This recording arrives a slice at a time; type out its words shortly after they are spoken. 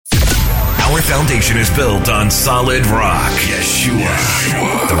foundation is built on solid rock.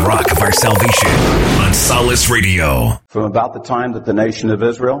 Yeshua, the rock of our salvation, on Solace Radio. From about the time that the nation of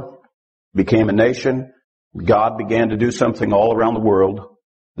Israel became a nation, God began to do something all around the world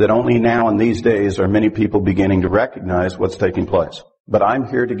that only now in these days are many people beginning to recognize what's taking place. But I'm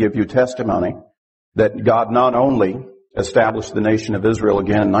here to give you testimony that God not only established the nation of Israel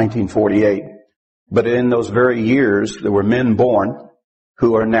again in 1948, but in those very years there were men born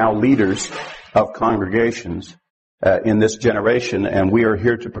who are now leaders of congregations in this generation, and we are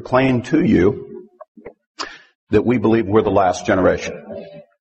here to proclaim to you that we believe we're the last generation.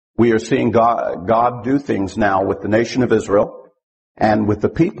 We are seeing God do things now with the nation of Israel and with the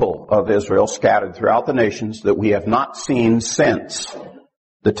people of Israel scattered throughout the nations that we have not seen since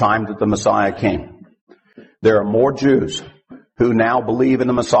the time that the Messiah came. There are more Jews who now believe in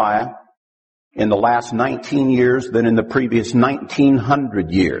the Messiah in the last 19 years than in the previous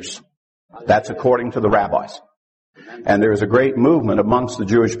 1900 years. That's according to the rabbis. And there is a great movement amongst the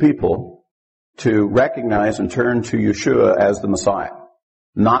Jewish people to recognize and turn to Yeshua as the Messiah.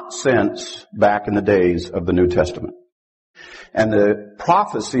 Not since back in the days of the New Testament. And the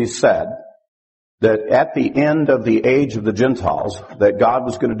prophecy said that at the end of the age of the Gentiles, that God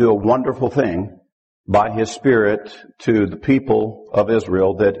was going to do a wonderful thing by His Spirit to the people of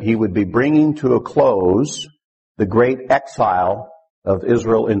Israel, that He would be bringing to a close the great exile of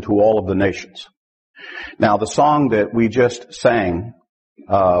Israel into all of the nations. Now, the song that we just sang,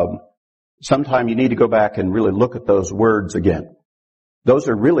 sometime you need to go back and really look at those words again. Those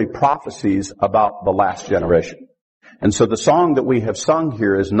are really prophecies about the last generation. And so the song that we have sung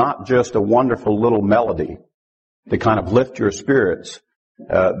here is not just a wonderful little melody to kind of lift your spirits.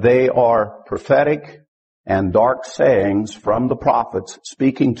 They are prophetic and dark sayings from the prophets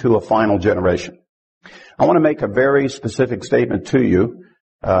speaking to a final generation. I want to make a very specific statement to you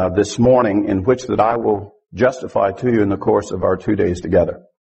this morning, in which that I will justify to you in the course of our 2 days together.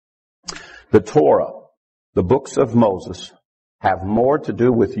 The Torah, the books of Moses, have more to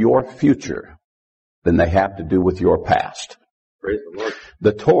do with your future than they have to do with your past. Praise the Lord.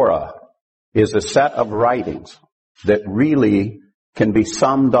 The Torah is a set of writings that really can be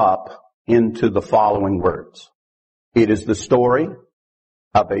summed up into the following words. It is the story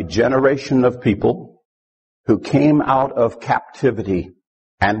of a generation of people who came out of captivity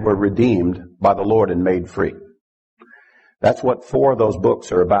and were redeemed by the Lord and made free. That's what 4 of those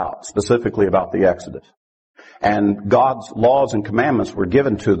books are about, specifically about the Exodus. And God's laws and commandments were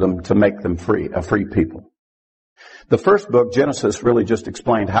given to them to make them free, a free people. The first book, Genesis, really just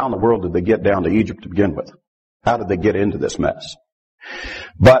explained how in the world did they get down to Egypt to begin with. How did they get into this mess?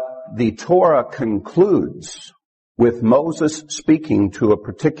 But the Torah concludes with Moses speaking to a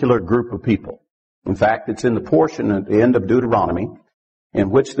particular group of people. In fact, it's in the portion at the end of Deuteronomy in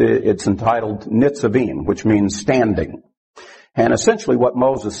which it's entitled Nitzavim, which means standing. And essentially what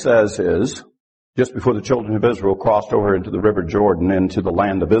Moses says is, just before the children of Israel crossed over into the river Jordan, into the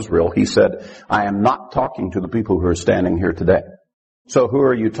land of Israel, he said, I am not talking to the people who are standing here today. So who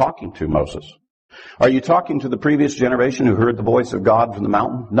are you talking to, Moses? Are you talking to the previous generation who heard the voice of God from the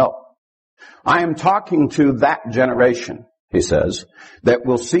mountain? No. I am talking to that generation, he says, that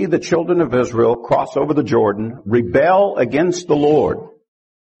will see the children of Israel cross over the Jordan, rebel against the Lord,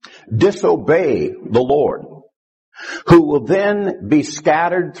 disobey the Lord, who will then be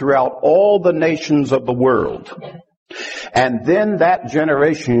scattered throughout all the nations of the world. And then that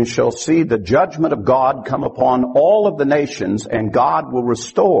generation shall see the judgment of God come upon all of the nations, and God will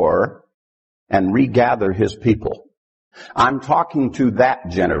restore and regather His people. I'm talking to that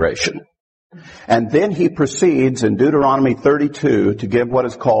generation. And then he proceeds in Deuteronomy 32 to give what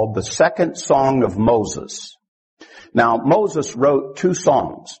is called the second song of Moses. Now, Moses wrote 2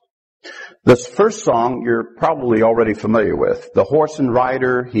 songs. This first song you're probably already familiar with. The horse and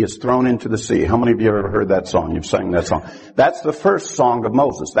rider, he is thrown into the sea. How many of you have ever heard that song? You've sang that song. That's the first song of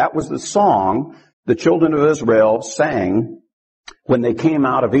Moses. That was the song the children of Israel sang when they came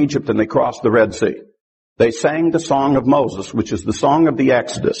out of Egypt and they crossed the Red Sea. They sang the song of Moses, which is the song of the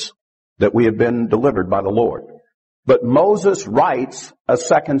Exodus, that we have been delivered by the Lord. But Moses writes a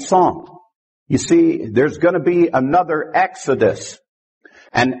second song. You see, there's going to be another Exodus.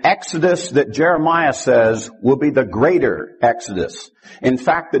 An Exodus that Jeremiah says will be the greater Exodus. In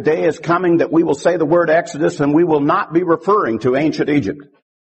fact, the day is coming that we will say the word Exodus and we will not be referring to ancient Egypt.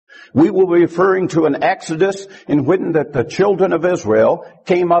 We will be referring to an Exodus in which that the children of Israel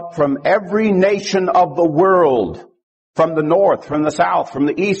came up from every nation of the world, from the north, from the south, from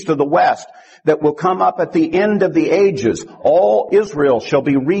the east to the west, that will come up at the end of the ages. All Israel shall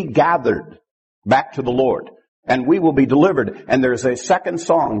be regathered back to the Lord. and we will be delivered. And there's a second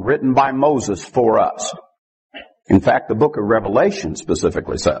song written by Moses for us. In fact, the book of Revelation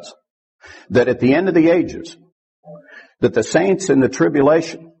specifically says that at the end of the ages, that the saints in the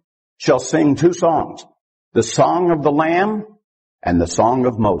tribulation shall sing two songs, the song of the Lamb and the song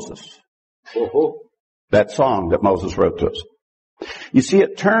of Moses. That song that Moses wrote to us. You see,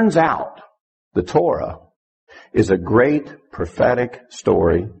 it turns out the Torah is a great prophetic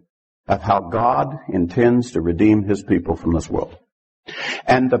story of how God intends to redeem His people from this world.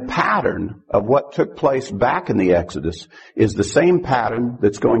 And the pattern of what took place back in the Exodus is the same pattern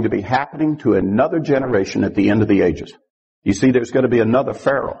that's going to be happening to another generation at the end of the ages. You see, there's going to be another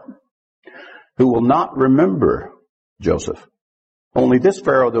Pharaoh who will not remember Joseph. Only this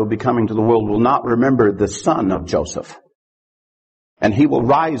Pharaoh that will be coming to the world will not remember the son of Joseph. And he will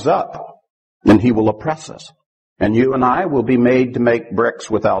rise up and he will oppress us. And you and I will be made to make bricks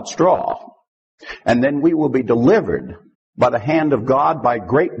without straw. And then we will be delivered by the hand of God by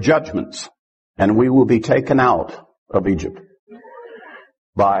great judgments. And we will be taken out of Egypt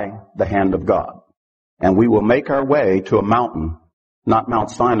by the hand of God. And we will make our way to a mountain, not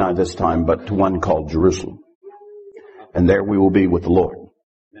Mount Sinai this time, but to one called Jerusalem. And there we will be with the Lord.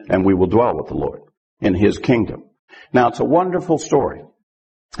 And we will dwell with the Lord in His kingdom. Now, it's a wonderful story.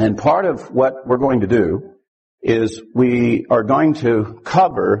 And part of what we're going to do is we are going to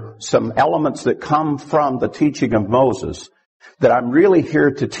cover some elements that come from the teaching of Moses that I'm really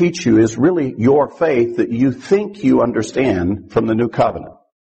here to teach you is really your faith that you think you understand from the New Covenant.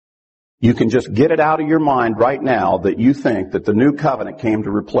 You can just get it out of your mind right now that you think that the New Covenant came to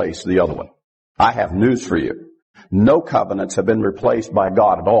replace the other one. I have news for you. No covenants have been replaced by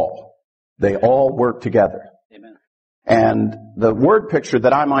God at all. They all work together. Amen. And the word picture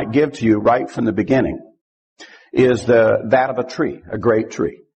that I might give to you right from the beginning is that of a tree, a great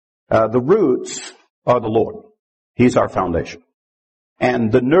tree. The roots are the Lord. He's our foundation.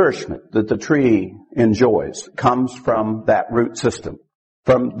 And the nourishment that the tree enjoys comes from that root system,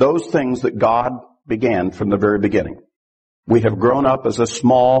 from those things that God began from the very beginning. We have grown up as a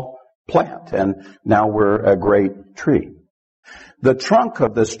small plant, and now we're a great tree. The trunk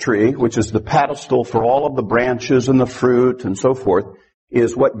of this tree, which is the pedestal for all of the branches and the fruit and so forth,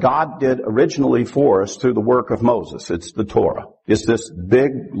 is what God did originally for us through the work of Moses. It's the Torah. It's this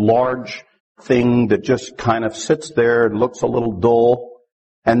big, large thing that just kind of sits there and looks a little dull.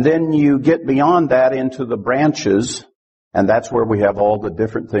 And then you get beyond that into the branches, and that's where we have all the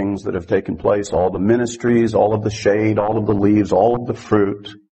different things that have taken place, all the ministries, all of the shade, all of the leaves, all of the fruit.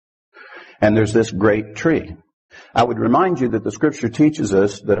 And there's this great tree. I would remind you that the Scripture teaches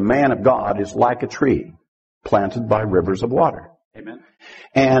us that a man of God is like a tree planted by rivers of water. Amen.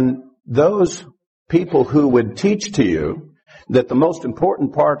 And those people who would teach to you that the most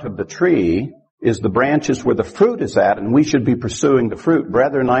important part of the tree is the branches where the fruit is at, and we should be pursuing the fruit.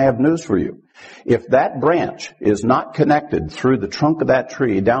 Brethren, I have news for you. If that branch is not connected through the trunk of that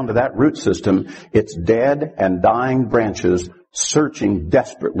tree down to that root system, it's dead and dying branches searching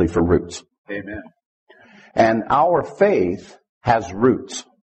desperately for roots. Amen. And our faith has roots.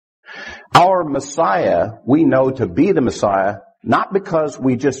 Our Messiah, we know to be the Messiah, not because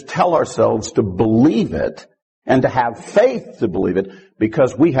we just tell ourselves to believe it and to have faith to believe it,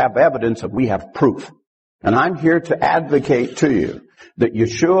 because we have evidence and we have proof. And I'm here to advocate to you that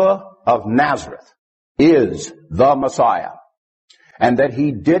Yeshua of Nazareth is the Messiah, and that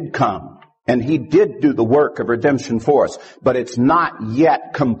He did come and He did do the work of redemption for us, but it's not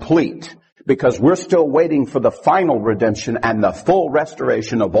yet complete, because we're still waiting for the final redemption and the full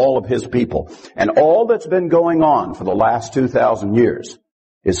restoration of all of His people. And all that's been going on for the last 2,000 years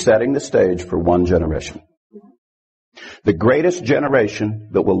is setting the stage for one generation. The greatest generation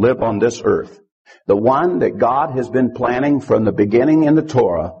that will live on this earth. The one that God has been planning from the beginning in the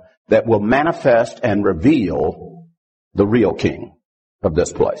Torah, that will manifest and reveal the real king of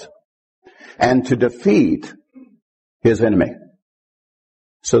this place. And to defeat his enemy,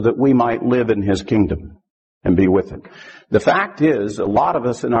 so that we might live in His kingdom and be with Him. The fact is, a lot of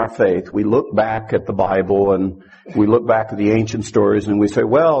us in our faith, we look back at the Bible and we look back at the ancient stories and we say,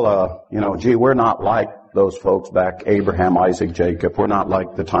 well, gee, we're not like those folks back, Abraham, Isaac, Jacob. We're not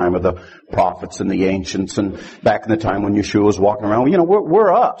like the time of the prophets and the ancients and back in the time when Yeshua was walking around.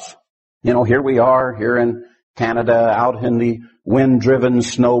 We're us. Here we are, here in Canada, out in the wind-driven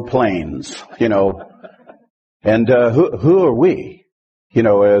snow plains, And who are we?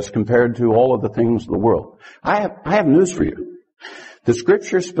 As compared to all of the things of the world. I have news for you. The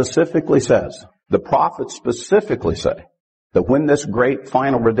Scripture specifically says, the prophets specifically say, that when this great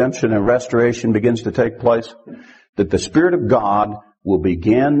final redemption and restoration begins to take place, that the Spirit of God will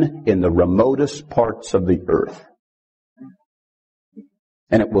begin in the remotest parts of the earth.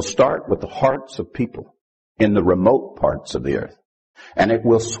 And it will start with the hearts of people in the remote parts of the earth. And it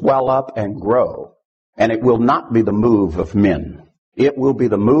will swell up and grow. And it will not be the move of men. It will be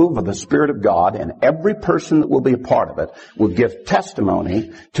the move of the Spirit of God, and every person that will be a part of it will give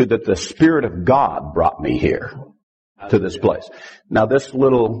testimony to that the Spirit of God brought me here to this place. Now, this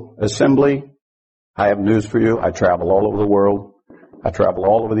little assembly, I have news for you. I travel all over the world. I travel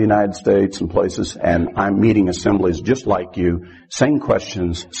all over the United States and places, and I'm meeting assemblies just like you. Same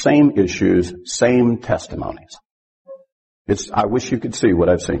questions, same issues, same testimonies. I wish you could see what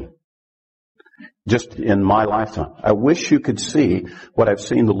I've seen. Just in my lifetime. I wish you could see what I've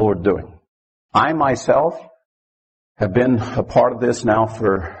seen the Lord doing. I myself have been a part of this now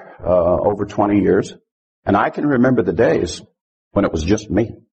for over 20 years. And I can remember the days when it was just me.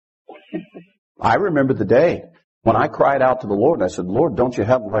 I remember the day when I cried out to the Lord and I said, Lord, don't you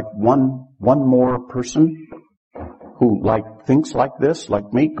have like one more person who thinks like this,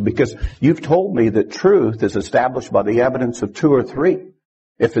 like me? Because you've told me that truth is established by the evidence of 2 or 3.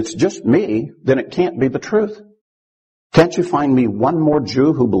 If it's just me, then it can't be the truth. Can't you find me one more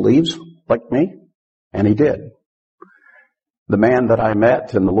Jew who believes like me? And he did. The man that I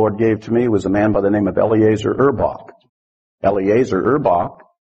met and the Lord gave to me was a man by the name of Eliezer Urbach. Eliezer Urbach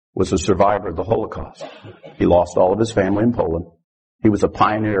was a survivor of the Holocaust. He lost all of his family in Poland. He was a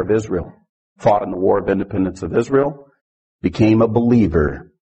pioneer of Israel, fought in the War of Independence of Israel, became a believer.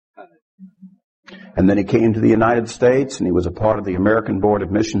 And then he came to the United States, and he was a part of the American Board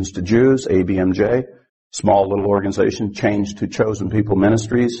of Missions to Jews, ABMJ, small little organization, changed to Chosen People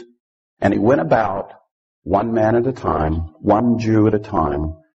Ministries. And he went about one man at a time, one Jew at a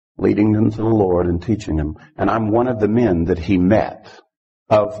time, leading them to the Lord and teaching them. And I'm one of the men that he met.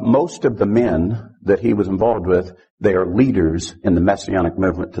 Of most of the men that he was involved with, they are leaders in the Messianic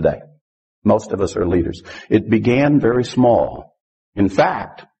movement today. Most of us are leaders. It began very small. In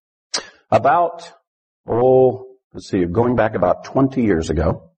fact, going back about 20 years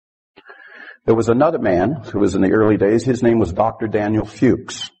ago, there was another man who was in the early days. His name was Dr. Daniel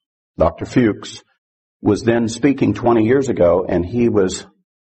Fuchs. Dr. Fuchs was then speaking 20 years ago, and he was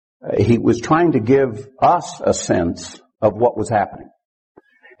trying to give us a sense of what was happening.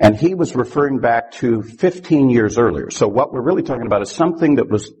 And he was referring back to 15 years earlier. So what we're really talking about is something that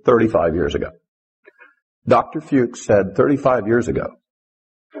was 35 years ago. Dr. Fuchs said 35 years ago,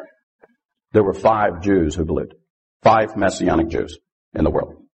 there were 5 Jews who believed. 5 Messianic Jews in the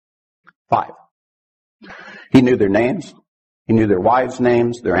world. 5. He knew their names. He knew their wives'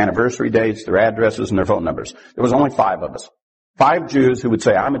 names, their anniversary dates, their addresses, and their phone numbers. There was only 5 of us. 5 Jews who would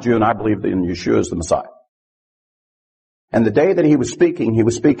say, I'm a Jew and I believe in Yeshua as the Messiah. And the day that he was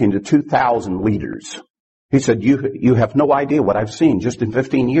speaking to 2,000 leaders. He said, you have no idea what I've seen just in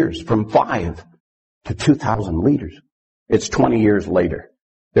 15 years, from 5 to 2,000 leaders. It's 20 years later.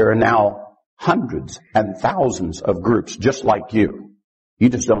 There are now hundreds and thousands of groups just like you. You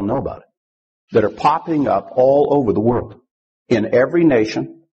just don't know about it. That are popping up all over the world. In every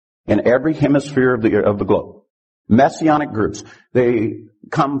nation, in every hemisphere of the globe. Messianic groups. They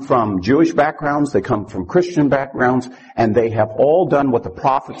come from Jewish backgrounds, they come from Christian backgrounds, and they have all done what the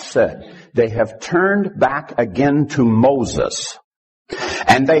prophets said. They have turned back again to Moses.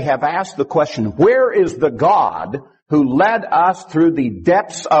 And they have asked the question, where is the God who led us through the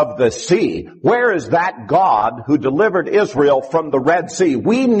depths of the sea? Where is that God who delivered Israel from the Red Sea?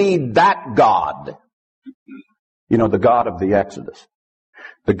 We need that God. You know, the God of the Exodus.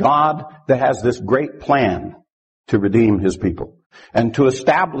 The God that has this great plan to redeem His people and to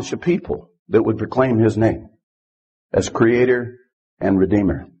establish a people that would proclaim His name as Creator and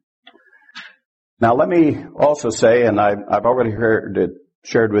Redeemer. Now let me also say, and I've already heard it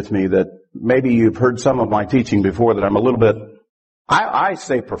shared with me, that maybe you've heard some of my teaching before that I'm a little bit, I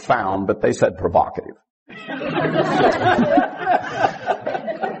say profound, but they said provocative.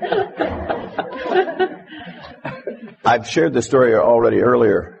 I've shared this story already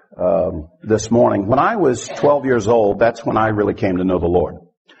earlier this morning. When I was 12 years old, that's when I really came to know the Lord.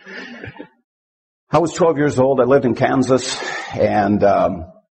 I was 12 years old. I lived in Kansas, and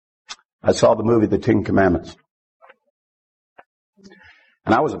I saw the movie The 10 Commandments.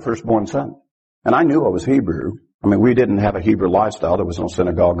 And I was a firstborn son. And I knew I was Hebrew. I mean, we didn't have a Hebrew lifestyle. There was no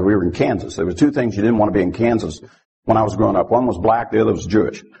synagogue. We were in Kansas. There were 2 things you didn't want to be in Kansas when I was growing up. One was black, the other was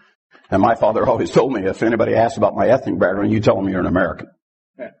Jewish. And my father always told me, if anybody asked about my ethnic background, you tell them you're an American.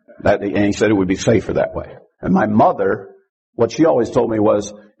 And he said it would be safer that way. And my mother, what she always told me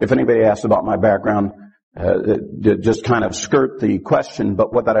was, if anybody asked about my background, just kind of skirt the question,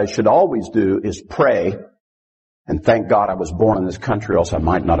 but what that I should always do is pray And thank God I was born in this country, or else I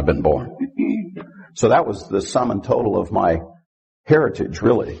might not have been born. So that was the sum and total of my heritage,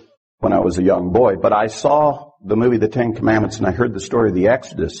 really, when I was a young boy. But I saw the movie The Ten Commandments, and I heard the story of the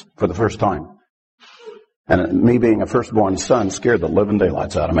Exodus for the first time. And me being a firstborn son scared the living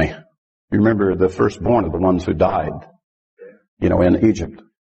daylights out of me. You remember the firstborn of the ones who died, in Egypt.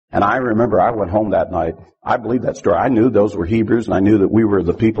 And I remember I went home that night. I believe that story. I knew those were Hebrews, and I knew that we were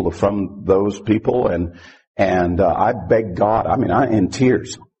the people from those people. And I begged God. In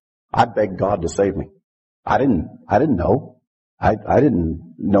tears. I begged God to save me. I didn't know. I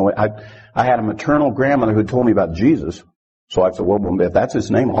didn't know it. I had a maternal grandmother who told me about Jesus. So I said, well, if that's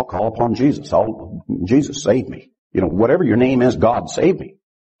his name, I'll call upon Jesus. Jesus, save me. Whatever your name is, God, save me.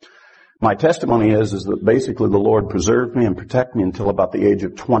 My testimony is that basically the Lord preserved me and protected me until about the age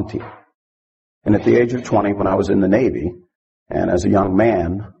of 20. And at the age of 20, when I was in the Navy, and as a young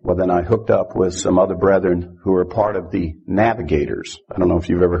man, then I hooked up with some other brethren who were part of the Navigators. I don't know if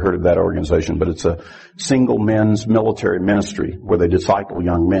you've ever heard of that organization, but it's a single men's military ministry where they disciple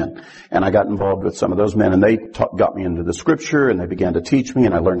young men. And I got involved with some of those men, and they got me into the scripture, and they began to teach me,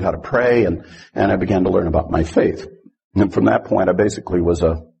 and I learned how to pray, and I began to learn about my faith. And from that point, I basically was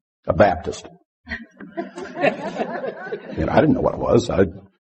a Baptist. I didn't know what it was. I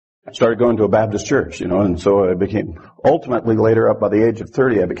started going to a Baptist church, and so I became, ultimately later up by the age of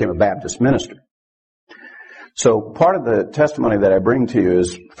 30, I became a Baptist minister. So part of the testimony that I bring to you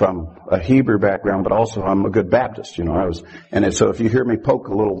is from a Hebrew background, but also I'm a good Baptist, so if you hear me poke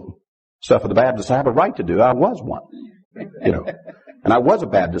a little stuff of the Baptists, I have a right to do. I was one, and I was a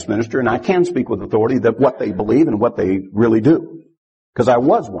Baptist minister, and I can speak with authority that what they believe and what they really do. Because I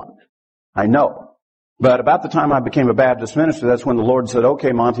was one. I know. But about the time I became a Baptist minister, that's when the Lord said,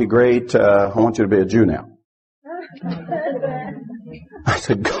 okay, Monty, great, I want you to be a Jew now. I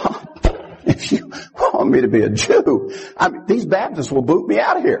said, God, if you want me to be a Jew, these Baptists will boot me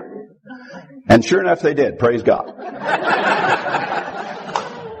out of here. And sure enough, they did. Praise God.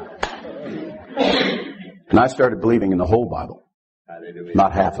 And I started believing in the whole Bible,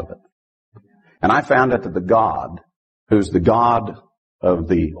 not half of it. And I found out that the God, who's the God of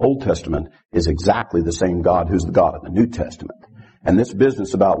the Old Testament, is exactly the same God who's the God of the New Testament. And this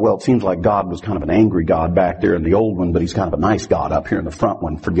business about, it seems like God was kind of an angry God back there in the old one, but he's kind of a nice God up here in the front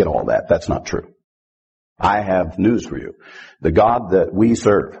one. Forget all that. That's not true. I have news for you. The God that we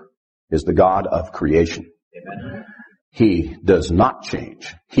serve is the God of creation. Amen. He does not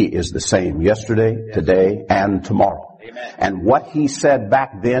change. He is the same yesterday, today, and tomorrow. Amen. And what he said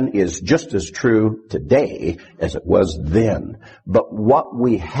back then is just as true today as it was then. But what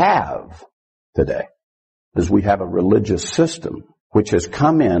we have today is we have a religious system which has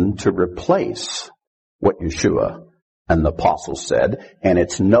come in to replace what Yeshua and the apostles said, and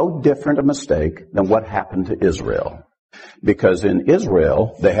it's no different a mistake than what happened to Israel. Because in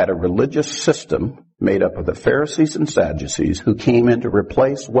Israel, they had a religious system made up of the Pharisees and Sadducees who came in to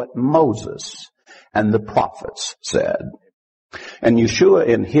replace what Moses and the prophets said. And Yeshua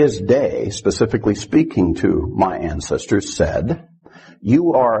in his day, specifically speaking to my ancestors, said,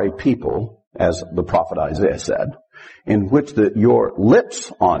 you are a people, as the prophet Isaiah said, in which your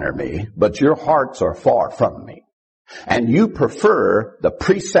lips honor me, but your hearts are far from me. And you prefer the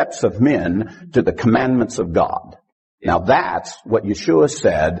precepts of men to the commandments of God. Now that's what Yeshua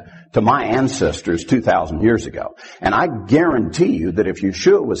said to my ancestors 2,000 years ago. And I guarantee you that if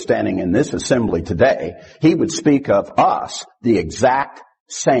Yeshua was standing in this assembly today, he would speak of us the exact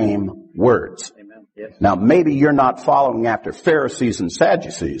same words. Amen. Yes. Now maybe you're not following after Pharisees and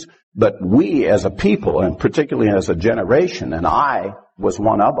Sadducees, but we as a people, and particularly as a generation, and I was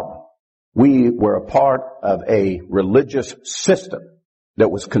one of them, we were a part of a religious system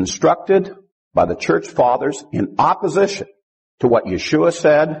that was constructed by the church fathers in opposition to what Yeshua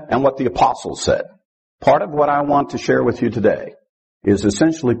said and what the apostles said. Part of what I want to share with you today is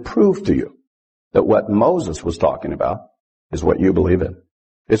essentially prove to you that what Moses was talking about is what you believe in.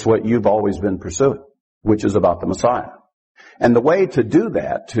 It's what you've always been pursuing, which is about the Messiah. And the way to do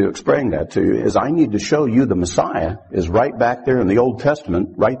that, to explain that to you, is I need to show you the Messiah is right back there in the Old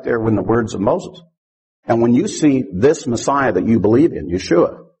Testament, right there in the words of Moses. And when you see this Messiah that you believe in,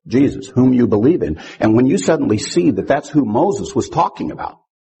 Yeshua, Jesus, whom you believe in, and when you suddenly see that that's who Moses was talking about,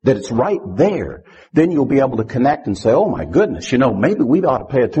 that it's right there, then you'll be able to connect and say, oh my goodness, maybe we ought to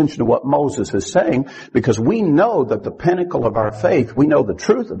pay attention to what Moses is saying, because we know that the pinnacle of our faith, we know the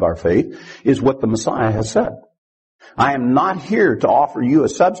truth of our faith, is what the Messiah has said. I am not here to offer you a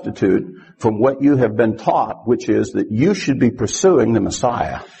substitute from what you have been taught, which is that you should be pursuing the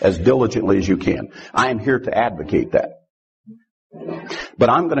Messiah as diligently as you can. I am here to advocate that. But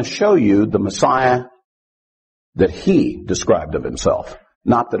I'm going to show you the Messiah that he described of himself,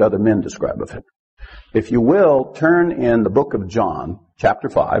 not that other men describe of him. If you will, turn in the book of John, chapter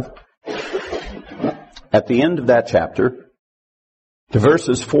 5, at the end of that chapter, to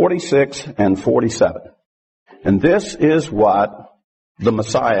verses 46 and 47. And this is what the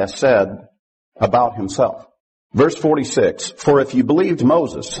Messiah said about himself. Verse 46, for if you believed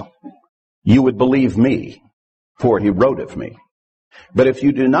Moses, you would believe me, for he wrote of me. But if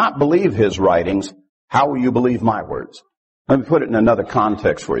you do not believe his writings, how will you believe my words? Let me put it in another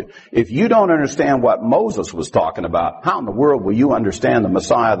context for you. If you don't understand what Moses was talking about, how in the world will you understand the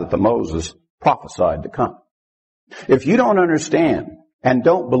Messiah that the Moses prophesied to come? If you don't understand and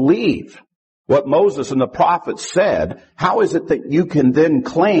don't believe what Moses and the prophets said, how is it that you can then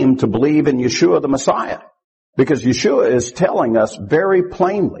claim to believe in Yeshua the Messiah? Because Yeshua is telling us very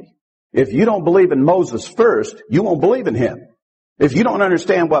plainly, if you don't believe in Moses first, you won't believe in him. If you don't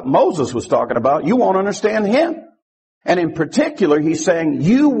understand what Moses was talking about, you won't understand him. And in particular, he's saying,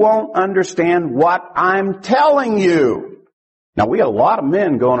 you won't understand what I'm telling you. Now, we got a lot of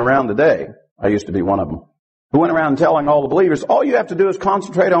men going around today. I used to be one of them, who went around telling all the believers, all you have to do is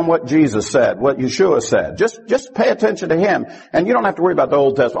concentrate on what Jesus said, what Yeshua said. Just pay attention to him, and you don't have to worry about the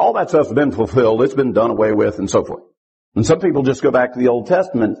Old Testament. All that stuff's been fulfilled. It's been done away with, and so forth. And some people just go back to the Old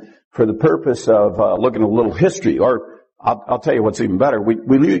Testament for the purpose of looking at a little history. Or I'll tell you what's even better.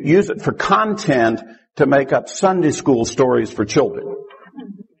 We use it for content to make up Sunday school stories for children.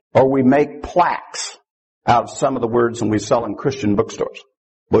 Or we make plaques out of some of the words and we sell in Christian bookstores.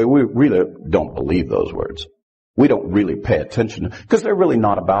 But we really don't believe those words. We don't really pay attention because they're really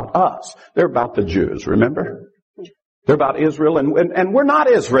not about us. They're about the Jews, remember? They're about Israel, and we're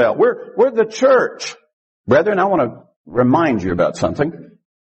not Israel. We're the church. Brethren, I want to remind you about something.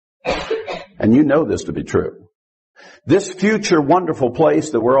 And you know this to be true. This future wonderful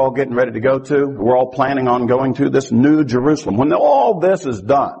place that we're all getting ready to go to, we're all planning on going to, this new Jerusalem, when all this is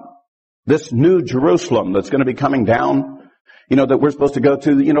done, this new Jerusalem that's going to be coming down, that we're supposed to go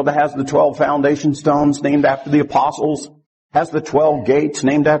to, that has the 12 foundation stones named after the apostles, has the 12 gates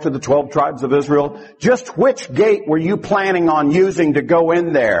named after the 12 tribes of Israel. Just which gate were you planning on using to go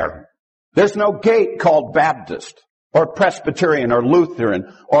in there? There's no gate called Baptist or Presbyterian or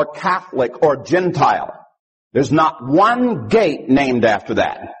Lutheran or Catholic or Gentile. There's not one gate named after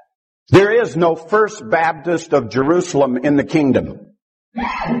that. There is no First Baptist of Jerusalem in the kingdom.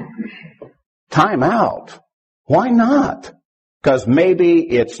 Time out. Why not? Because maybe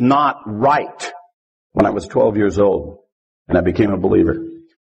it's not right. When I was 12 years old and I became a believer,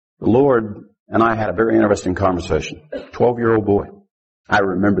 the Lord and I had a very interesting conversation. 12-year-old boy. I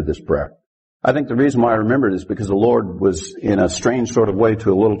remember this prayer. I think the reason why I remember it is because the Lord was, in a strange sort of way,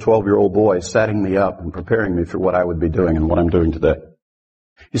 to a little 12-year-old boy, setting me up and preparing me for what I would be doing and what I'm doing today.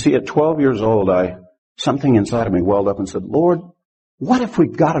 You see, at 12 years old, something inside of me welled up and said, Lord, what if we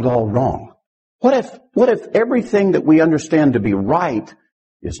got it all wrong? What if everything that we understand to be right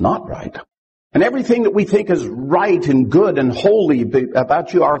is not right? And everything that we think is right and good and holy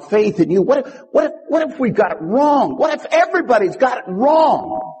about you, our faith in you, what if we got it wrong? What if everybody's got it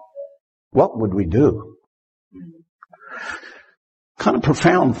wrong? What would we do? Kind of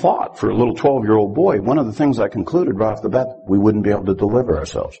profound thought for a little 12-year-old boy. One of the things I concluded right off the bat, we wouldn't be able to deliver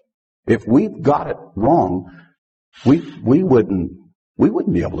ourselves. If we've got it wrong, we wouldn't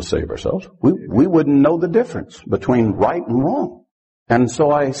be able to save ourselves. We wouldn't know the difference between right and wrong. And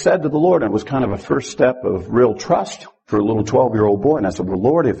so I said to the Lord, and it was kind of a first step of real trust for a little 12-year-old boy, and I said, well,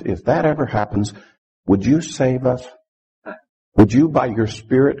 Lord, if that ever happens, would you save us? Would you, by your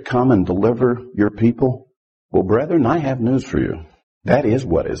Spirit, come and deliver your people? Well, brethren, I have news for you. That is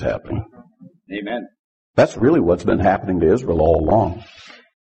what is happening. Amen. That's really what's been happening to Israel all along.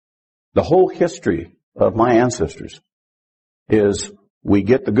 The whole history of my ancestors is we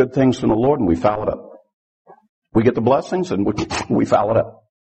get the good things from the Lord and we foul it up. We get the blessings and we foul it up.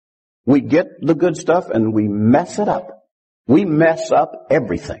 We get the good stuff and we mess it up. We mess up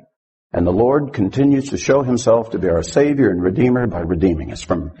everything. And the Lord continues to show himself to be our Savior and Redeemer by redeeming us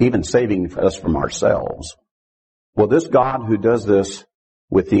from, even saving us from ourselves. Well, this God who does this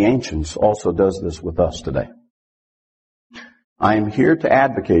with the ancients also does this with us today. I am here to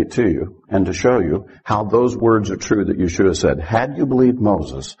advocate to you and to show you how those words are true that Yeshua said. Had you believed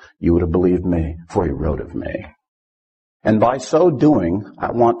Moses, you would have believed me, for he wrote of me. And by so doing,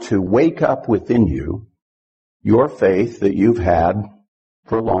 I want to wake up within you your faith that you've had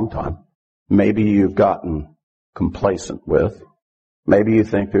for a long time. Maybe you've gotten complacent with. Maybe you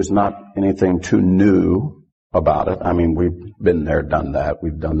think there's not anything too new about it. I mean, we've been there, done that.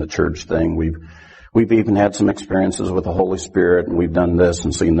 We've done the church thing. We've even had some experiences with the Holy Spirit, and we've done this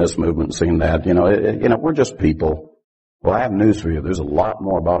and seen this movement and seen that. We're just people. Well, I have news for you. There's a lot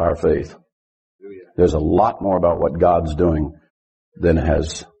more about our faith. There's a lot more about what God's doing than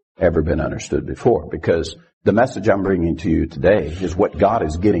has ever been understood before, because the message I'm bringing to you today is what God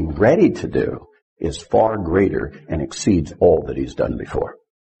is getting ready to do is far greater and exceeds all that He's done before.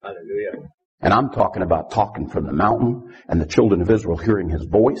 Hallelujah. And I'm talking about talking from the mountain and the children of Israel hearing His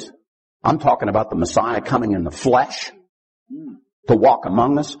voice. I'm talking about the Messiah coming in the flesh to walk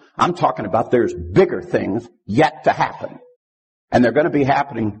among us. I'm talking about there's bigger things yet to happen. And they're going to be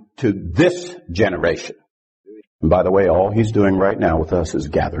happening to this generation. And by the way, all He's doing right now with us is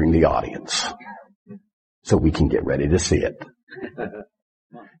gathering the audience so we can get ready to see it.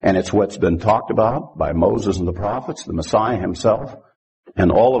 And it's what's been talked about by Moses and the prophets, the Messiah Himself,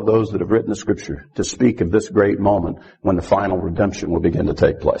 and all of those that have written the Scripture to speak of this great moment when the final redemption will begin to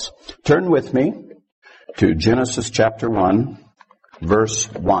take place. Turn with me to Genesis chapter 1, verse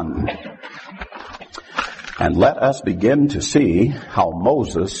 1. And let us begin to see how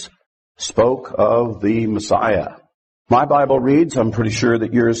Moses spoke of the Messiah. My Bible reads, I'm pretty sure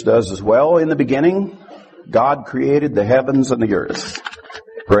that yours does as well, in the beginning, God created the heavens and the earth.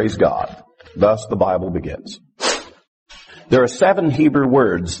 Praise God. Thus the Bible begins. There are 7 Hebrew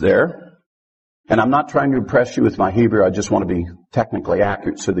words there, and I'm not trying to impress you with my Hebrew. I just want to be technically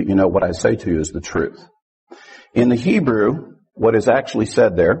accurate so that you know what I say to you is the truth. In the Hebrew, what is actually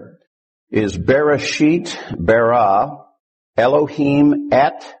said there is Bereshit bara Elohim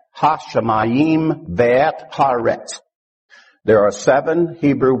et hashamayim ve'et haaretz. There are 7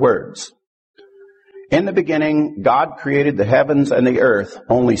 Hebrew words. In the beginning, God created the heavens and the earth.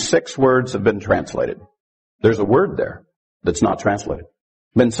 Only 6 words have been translated. There's a word there that's not translated.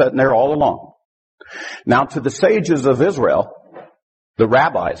 Been sitting there all along. Now, to the sages of Israel, the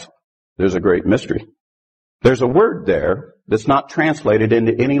rabbis, there's a great mystery. There's a word there that's not translated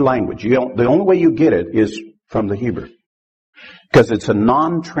into any language. The only way you get it is from the Hebrew, because it's a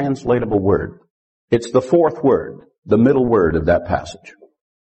non-translatable word. It's the 4th word, the middle word of that passage.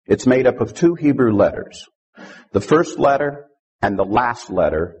 It's made up of 2 Hebrew letters, the first letter and the last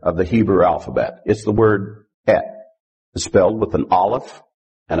letter of the Hebrew alphabet. It's the word et. It's spelled with an aleph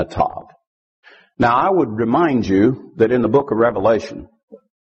and a tav. Now, I would remind you that in the book of Revelation,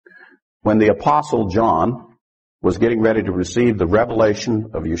 when the Apostle John was getting ready to receive the revelation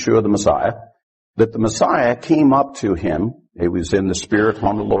of Yeshua the Messiah, that the Messiah came up to him. He was in the Spirit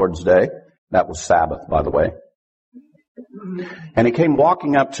on the Lord's day. That was Sabbath, by the way. And he came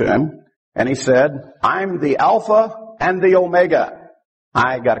walking up to him, and he said, I'm the Alpha and the Omega.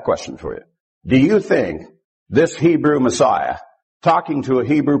 I got a question for you. Do you think this Hebrew Messiah, talking to a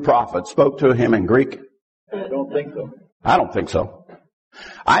Hebrew prophet, spoke to him in Greek? I don't think so. I don't think so.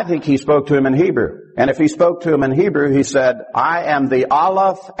 I think he spoke to him in Hebrew. And if he spoke to him in Hebrew, he said, I am the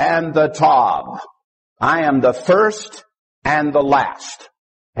Aleph and the Tav. I am the first and the last.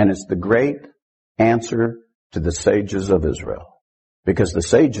 And it's the great answer to the sages of Israel. Because the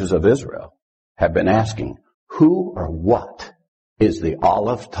sages of Israel have been asking, who or what is the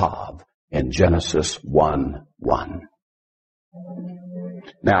Aleph Tav in Genesis 1:1?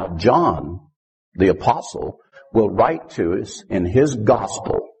 Now, John, the apostle, will write to us in his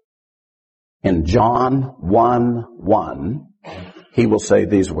gospel. In John 1:1, he will say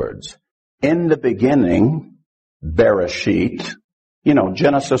these words. In the beginning, Bereshit,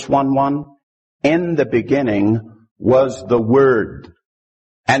 Genesis 1:1, in the beginning was the Word.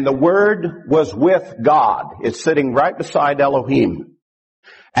 And the Word was with God. It's sitting right beside Elohim.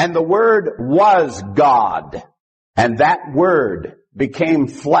 And the Word was God. And that Word became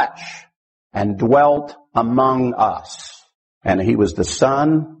flesh and dwelt among us. And He was the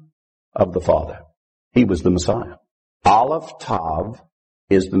Son of the Father. He was the Messiah. Aleph Tav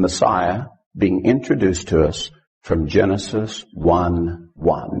is the Messiah being introduced to us from Genesis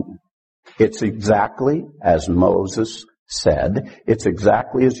 1:1. It's exactly as Moses said. It's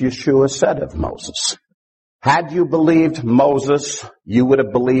exactly as Yeshua said of Moses. Had you believed Moses, you would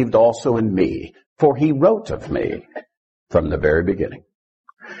have believed also in me, for he wrote of me from the very beginning.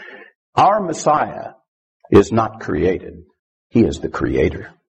 Our Messiah is not created. He is the Creator.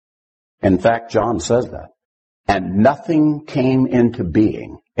 In fact, John says that. And nothing came into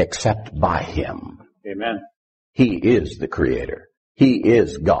being except by Him. Amen. He is the Creator. He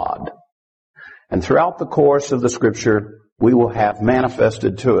is God. And throughout the course of the Scripture, we will have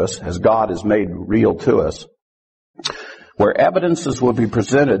manifested to us, as God is made real to us, where evidences will be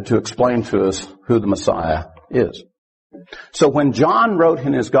presented to explain to us who the Messiah is. So when John wrote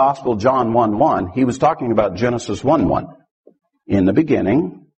in his Gospel, John 1:1, he was talking about Genesis 1:1. In the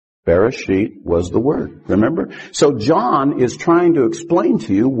beginning, Bereshit was the Word. Remember? So John is trying to explain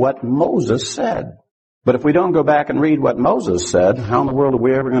to you what Moses said. But if we don't go back and read what Moses said, how in the world are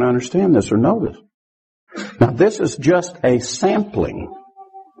we ever going to understand this or know this? Now, this is just a sampling.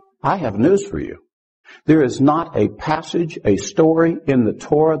 I have news for you. There is not a passage, a story in the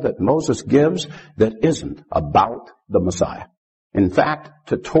Torah that Moses gives that isn't about the Messiah. In fact,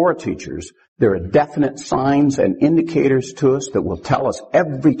 to Torah teachers, there are definite signs and indicators to us that will tell us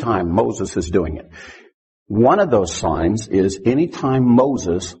every time Moses is doing it. One of those signs is any time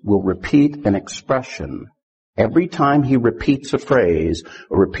Moses will repeat an expression. Every time he repeats a phrase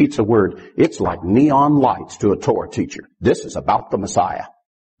or repeats a word, it's like neon lights to a Torah teacher. This is about the Messiah.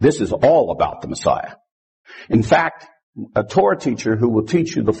 This is all about the Messiah. In fact, a Torah teacher who will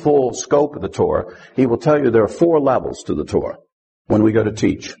teach you the full scope of the Torah, he will tell you there are 4 levels to the Torah when we go to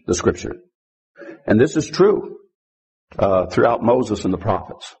teach the Scripture. And this is true throughout Moses and the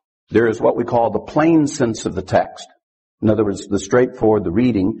prophets. There is what we call the plain sense of the text. In other words, the straightforward, the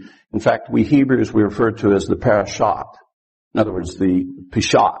reading. In fact, we Hebrews, we refer to as the parashat. In other words, the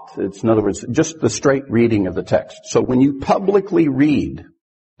pishat. It's, in other words, just the straight reading of the text. So when you publicly read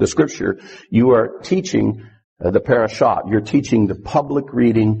the Scripture, you are teaching the parashat. You're teaching the public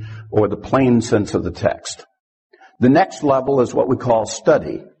reading or the plain sense of the text. The next level is what we call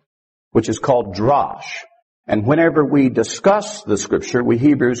study, which is called drash. And whenever we discuss the Scripture, we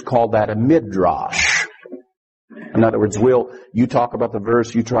Hebrews call that a midrash. In other words, you talk about the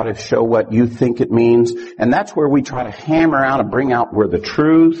verse, you try to show what you think it means, and that's where we try to hammer out and bring out where the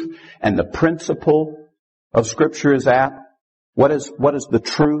truth and the principle of Scripture is at. What is the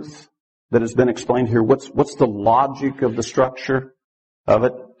truth that has been explained here? What's the logic of the structure of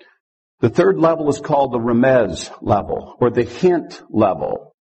it? The third level is called the remez level, or the hint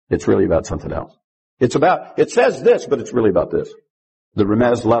level. It's really about something else. It says this, but it's really about this. The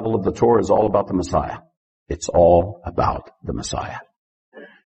remez level of the Torah is all about the Messiah. It's all about the Messiah.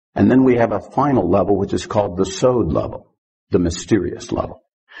 And then we have a final level, which is called the sod level, the mysterious level.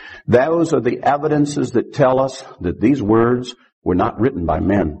 Those are the evidences that tell us that these words were not written by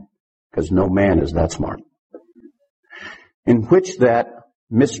men, because no man is that smart, in which that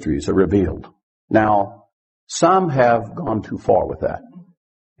mysteries are revealed. Now, some have gone too far with that.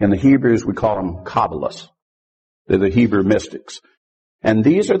 In the Hebrews, we call them Kabbalists. They're the Hebrew mystics. And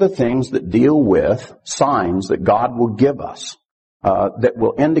these are the things that deal with signs that God will give us, that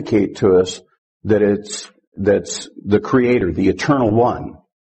will indicate to us that's the Creator, the Eternal One,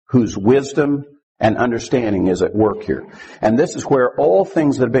 whose wisdom and understanding is at work here. And this is where all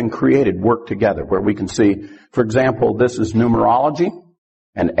things that have been created work together, where we can see, for example, this is numerology,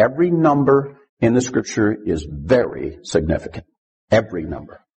 and every number in the Scripture is very significant. Every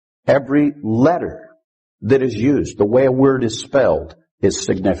number. Every letter that is used, the way a word is spelled, is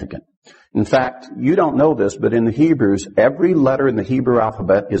significant. In fact, you don't know this, but in the Hebrews, every letter in the Hebrew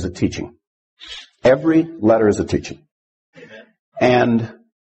alphabet is a teaching. Every letter is a teaching. Amen. And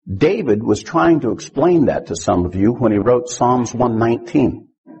David was trying to explain that to some of you when he wrote Psalms 119.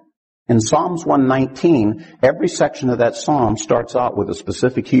 In Psalms 119, every section of that psalm starts out with a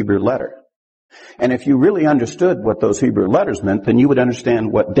specific Hebrew letter. And if you really understood what those Hebrew letters meant, then you would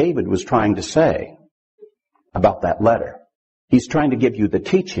understand what David was trying to say about that letter. He's trying to give you the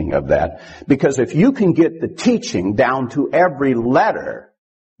teaching of that. Because if you can get the teaching down to every letter,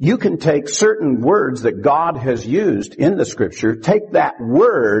 you can take certain words that God has used in the Scripture, take that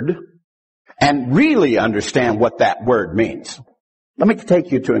word, and really understand what that word means. Let me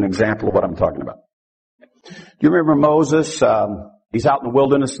take you to an example of what I'm talking about. Do you remember Moses? He's out in the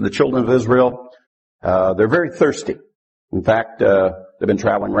wilderness, and the children of Israel, they're very thirsty. In fact, they've been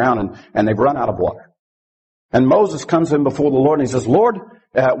traveling around, and they've run out of water. And Moses comes in before the Lord, and he says, Lord,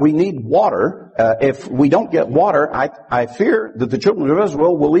 we need water. If we don't get water, I fear that the children of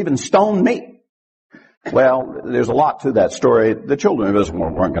Israel will even stone me. Well, there's a lot to that story. The children of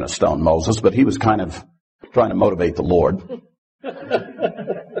Israel weren't going to stone Moses, but he was kind of trying to motivate the Lord.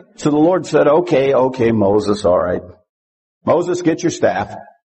 So the Lord said, okay, Moses, all right. Moses, get your staff.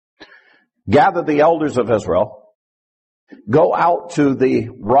 Gather the elders of Israel. Go out to the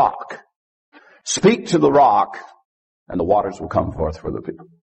rock. Speak to the rock, and the waters will come forth for the people.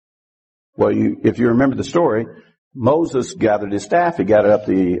 Well, if you remember the story, Moses gathered his staff. He gathered up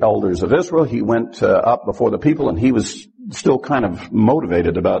the elders of Israel. He went up before the people, and he was still kind of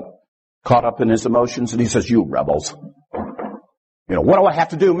motivated caught up in his emotions, and he says, you rebels. What do I have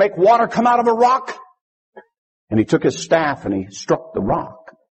to do? Make water come out of a rock? And he took his staff and he struck the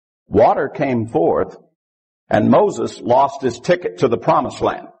rock. Water came forth, and Moses lost his ticket to the promised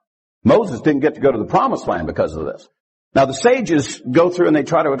land. Moses didn't get to go to the promised land because of this. Now the sages go through and they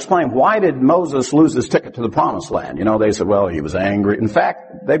try to explain, why did Moses lose his ticket to the promised land? You know, they said, well, he was angry. In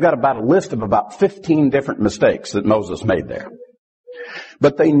fact, they've got about a list of about 15 different mistakes that Moses made there.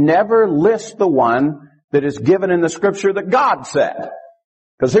 But they never list the one that is given in the scripture that God said.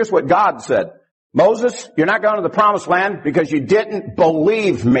 Because here's what God said. Moses, you're not going to the promised land because you didn't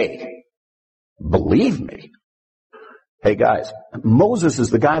believe me. Believe me? Hey guys, Moses is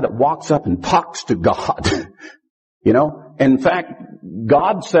the guy that walks up and talks to God. You know, in fact,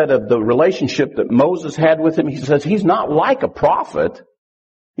 God said of the relationship that Moses had with him, he says, he's not like a prophet.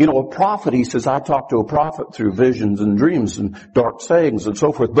 You know, a prophet, he says, I talk to a prophet through visions and dreams and dark sayings and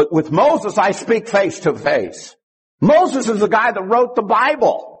so forth. But with Moses, I speak face to face. Moses is the guy that wrote the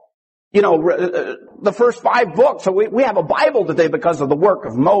Bible. You know, the first 5 books. So we have a Bible today because of the work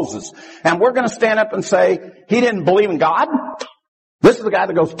of Moses. And we're going to stand up and say, he didn't believe in God. This is the guy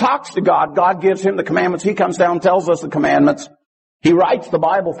that goes, talks to God. God gives him the commandments. He comes down and tells us the commandments. He writes the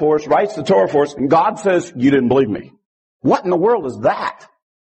Bible for us, writes the Torah for us, and God says, you didn't believe me. What in the world is that?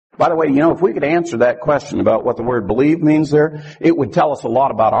 By the way, you know, if we could answer that question about what the word believe means there, it would tell us a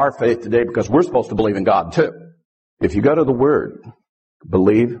lot about our faith today because we're supposed to believe in God too. If you go to the word,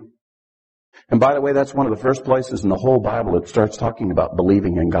 believe. And by the way, that's one of the first places in the whole Bible it starts talking about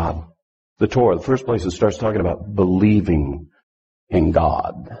believing in God. The Torah, the first place it starts talking about believing in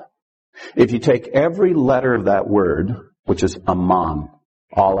God. If you take every letter of that word, which is Aman,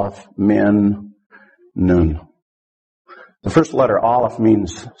 Aleph, Min, Nun. The first letter, Aleph,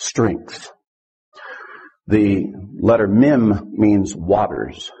 means strength. The letter Mim means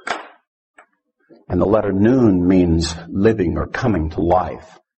waters. And the letter Nun means living or coming to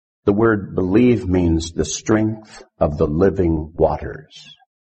life. The word believe means the strength of the living waters.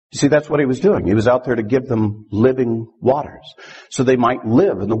 You see, that's what he was doing. He was out there to give them living waters so they might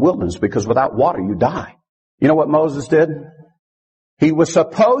live in the wilderness, because without water you die. You know what Moses did? He was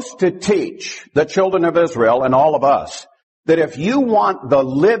supposed to teach the children of Israel and all of us that if you want the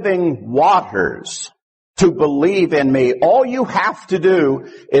living waters to believe in me, all you have to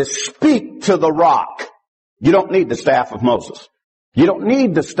do is speak to the rock. You don't need the staff of Moses. You don't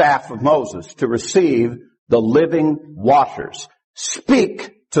need the staff of Moses to receive the living waters.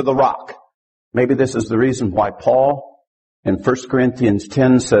 Speak to the rock. Maybe this is the reason why Paul in 1 Corinthians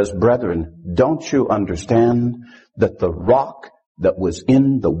 10 says, brethren, don't you understand that the rock that was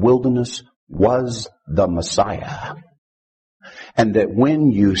in the wilderness was the Messiah? And that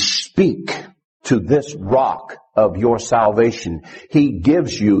when you speak to this rock of your salvation, he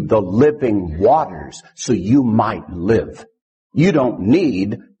gives you the living waters so you might live. You don't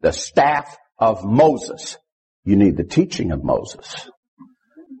need the staff of Moses. You need the teaching of Moses,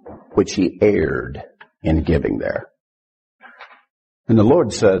 which he erred in giving there. And the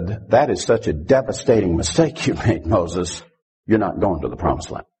Lord said, that is such a devastating mistake you made, Moses. You're not going to the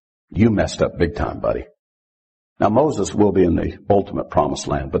promised land. You messed up big time, buddy. Now Moses will be in the ultimate promised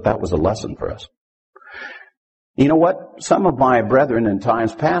land, but that was a lesson for us. You know what? Some of my brethren in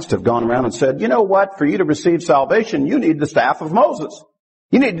times past have gone around and said, you know what? For you to receive salvation, you need the staff of Moses.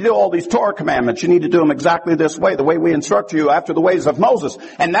 You need to do all these Torah commandments. You need to do them exactly this way, the way we instruct you after the ways of Moses.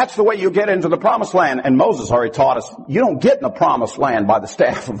 And that's the way you get into the promised land. And Moses already taught us, you don't get in the promised land by the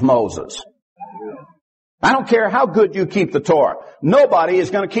staff of Moses. I don't care how good you keep the Torah. Nobody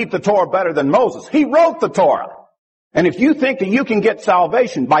is going to keep the Torah better than Moses. He wrote the Torah. And if you think that you can get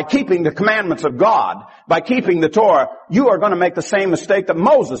salvation by keeping the commandments of God, by keeping the Torah, you are going to make the same mistake that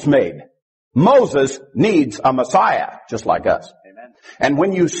Moses made. Moses needs a Messiah, just like us. Amen. And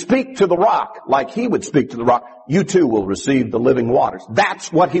when you speak to the rock, like he would speak to the rock, you too will receive the living waters.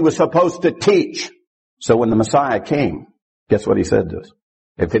 That's what he was supposed to teach. So when the Messiah came, guess what he said to us?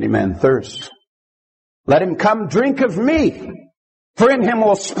 If any man thirsts, let him come drink of me. For in him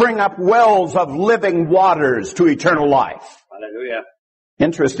will spring up wells of living waters to eternal life. Hallelujah.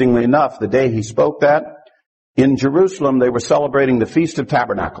 Interestingly enough, the day he spoke that, in Jerusalem they were celebrating the Feast of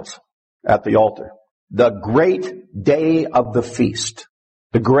Tabernacles at the altar. The great day of the feast.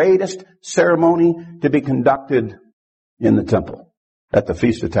 The greatest ceremony to be conducted in the temple at the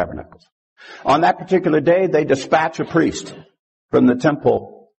Feast of Tabernacles. On that particular day, they dispatch a priest from the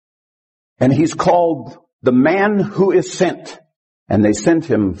temple, and he's called the man who is sent. And they sent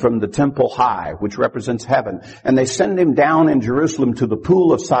him from the temple high, which represents heaven. And they send him down in Jerusalem to the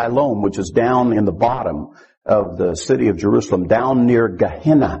pool of Siloam, which is down in the bottom of the city of Jerusalem, down near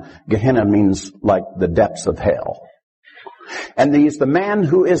Gehenna. Gehenna means like the depths of hell. And he's the man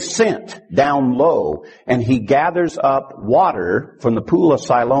who is sent down low, and he gathers up water from the pool of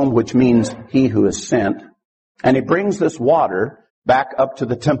Siloam, which means he who is sent. And he brings this water back up to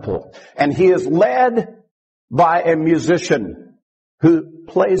the temple. And he is led by a musician who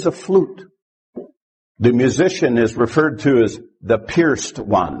plays a flute. The musician is referred to as the pierced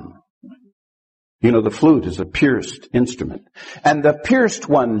one. You know, the flute is a pierced instrument. And the pierced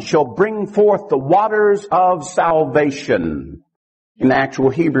one shall bring forth the waters of salvation. In actual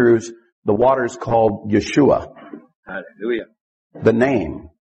Hebrews, the water is called Yeshua. Hallelujah. The name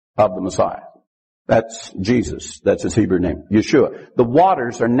of the Messiah. That's Jesus. That's his Hebrew name. Yeshua. The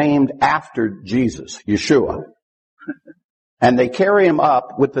waters are named after Jesus. Yeshua. And they carry him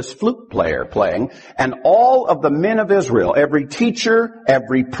up with this flute player playing, and all of the men of Israel, every teacher,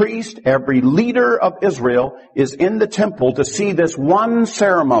 every priest, every leader of Israel is in the temple to see this one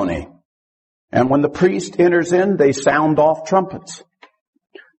ceremony. And when the priest enters in, they sound off trumpets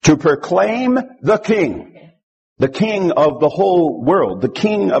to proclaim the king of the whole world, the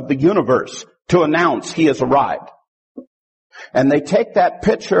king of the universe, to announce he has arrived. And they take that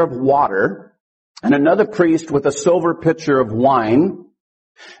pitcher of water and another priest with a silver pitcher of wine,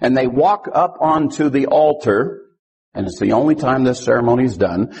 and they walk up onto the altar, and it's the only time this ceremony is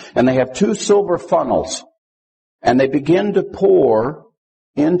done, and they have 2 silver funnels, and they begin to pour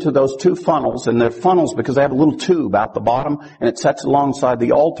into those 2 funnels, and they're funnels because they have a little tube out the bottom, and it sets alongside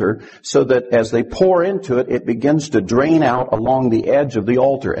the altar, so that as they pour into it, it begins to drain out along the edge of the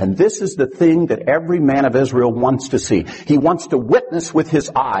altar. And this is the thing that every man of Israel wants to see. He wants to witness with his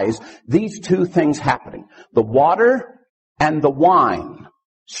eyes these 2 things happening. The water and the wine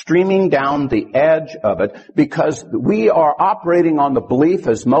streaming down the edge of it, because we are operating on the belief,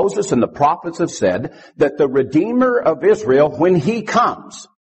 as Moses and the prophets have said, that the Redeemer of Israel, when he comes,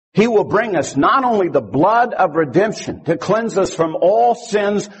 he will bring us not only the blood of redemption to cleanse us from all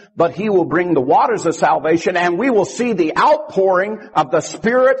sins, but he will bring the waters of salvation, and we will see the outpouring of the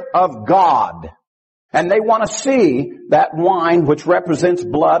Spirit of God. And they want to see that wine, which represents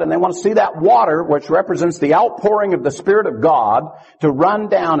blood, and they want to see that water, which represents the outpouring of the Spirit of God, to run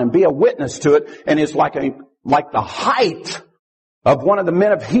down and be a witness to it. And it's like the height of one of the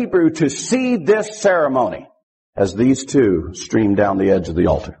men of Hebrew to see this ceremony as these 2 stream down the edge of the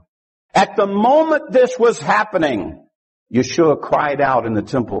altar. At the moment this was happening, Yeshua cried out in the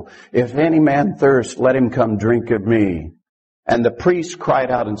temple, "If any man thirst, let him come drink of me." And the priest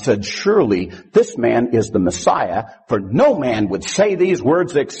cried out and said, "Surely this man is the Messiah, for no man would say these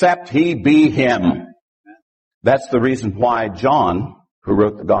words except he be him." That's the reason why John, who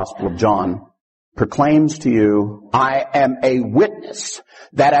wrote the Gospel of John, proclaims to you, "I am a witness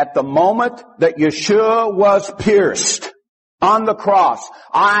that at the moment that Yeshua was pierced on the cross,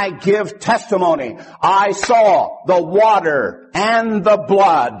 I give testimony. I saw the water and the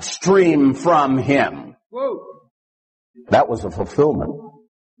blood stream from him." Whoa. That was a fulfillment,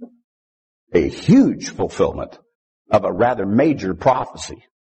 a huge fulfillment of a rather major prophecy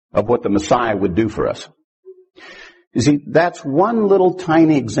of what the Messiah would do for us. You see, that's one little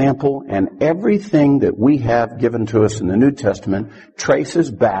tiny example, and everything that we have given to us in the New Testament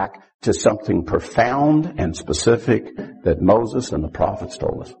traces back to something profound and specific that Moses and the prophets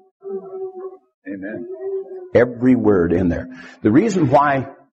told us. Amen. Every word in there. The reason why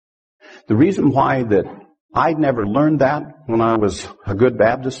that I'd never learned that when I was a good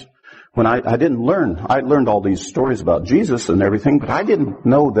Baptist, when I learned all these stories about Jesus and everything, but I didn't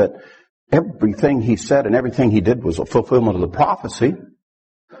know that everything he said and everything he did was a fulfillment of the prophecy.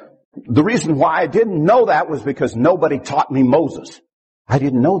 The reason why I didn't know that was because nobody taught me Moses. I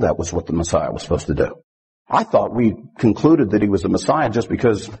didn't know that was what the Messiah was supposed to do. I thought we concluded that he was the Messiah just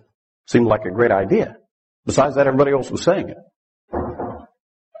because it seemed like a great idea. Besides that, everybody else was saying it.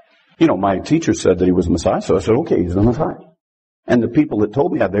 You know, my teacher said that he was the Messiah, so I said, okay, he's the Messiah. And the people that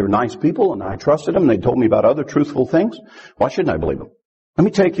told me that, they were nice people, and I trusted them, and they told me about other truthful things. Why shouldn't I believe them? Let me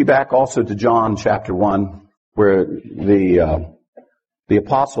take you back also to John chapter 1, where the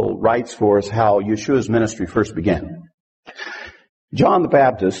apostle writes for us how Yeshua's ministry first began. John the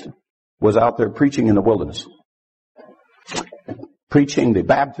Baptist was out there preaching in the wilderness, preaching the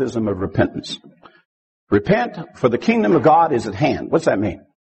baptism of repentance. Repent, for the kingdom of God is at hand. What's that mean?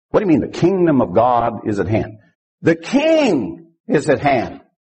 What do you mean the kingdom of God is at hand? The king is at hand.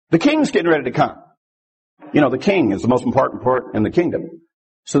 The king's getting ready to come. You know, the king is the most important part in the kingdom.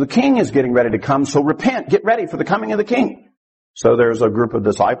 So the king is getting ready to come, so repent, get ready for the coming of the king. So there's a group of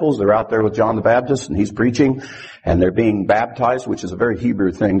disciples, they're out there with John the Baptist, and he's preaching, and they're being baptized, which is a very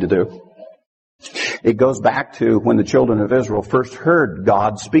Hebrew thing to do. It goes back to when the children of Israel first heard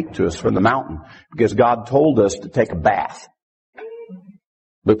God speak to us from the mountain, because God told us to take a bath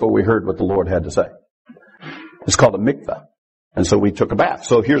before we heard what the Lord had to say. It's called a mikveh. And so we took a bath.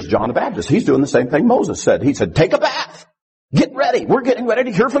 So here's John the Baptist. He's doing the same thing Moses said. He said, take a bath. Get ready. We're getting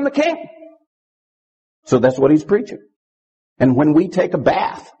ready to hear from the king. So that's what he's preaching. And when we take a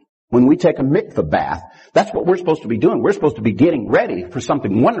bath, when we take a mikvah bath, that's what we're supposed to be doing. We're supposed to be getting ready for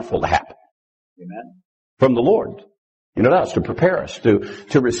something wonderful to happen. Amen. From the Lord. You know, that's to prepare us to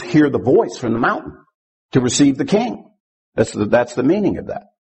hear the voice from the mountain, to receive the King. That's the meaning of that.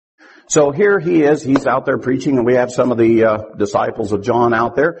 So here he is, he's out there preaching, and we have some of the disciples of John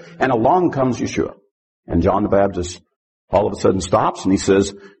out there, and along comes Yeshua. And John the Baptist all of a sudden stops and he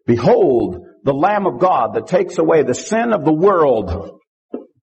says, "Behold, the Lamb of God that takes away the sin of the world."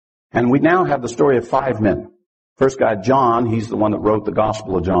 And we now have the story of 5 men. First guy, John, he's the one that wrote the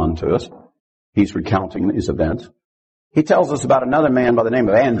Gospel of John to us. He's recounting these events. He tells us about another man by the name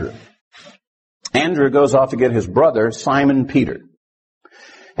of Andrew. Andrew goes off to get his brother, Simon Peter.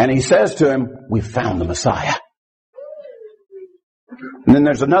 And he says to him, "We've found the Messiah." And then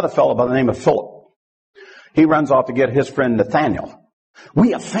there's another fellow by the name of Philip. He runs off to get his friend Nathaniel.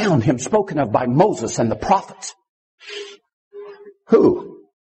 "We have found him spoken of by Moses and the prophets." Who?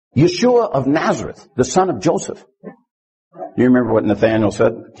 Yeshua of Nazareth, the son of Joseph. You remember what Nathaniel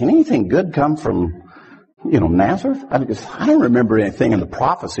said? "Can anything good come from, Nazareth?" I don't remember anything in the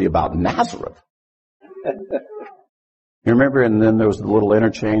prophecy about Nazareth. You remember, and then there was the little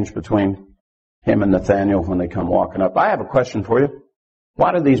interchange between him and Nathaniel when they come walking up. I have a question for you.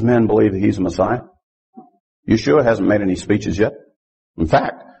 Why do these men believe that he's a Messiah? Yeshua hasn't made any speeches yet. In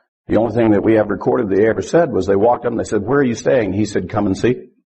fact, the only thing that we have recorded that he ever said was they walked up and they said, "Where are you staying?" He said, "Come and see."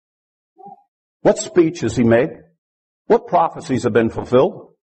 What speech has he made? What prophecies have been fulfilled?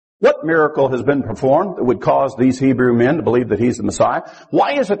 What miracle has been performed that would cause these Hebrew men to believe that he's the Messiah?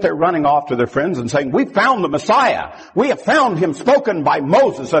 Why is it they're running off to their friends and saying, "We found the Messiah. We have found him spoken by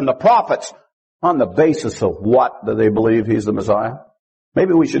Moses and the prophets"? On the basis of what do they believe he's the Messiah?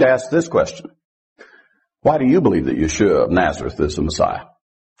 Maybe we should ask this question. Why do you believe that Yeshua of Nazareth is the Messiah?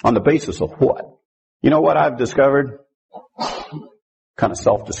 On the basis of what? You know what I've discovered? Kind of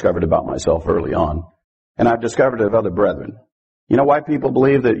self-discovered about myself early on. And I've discovered it of other brethren. You know why people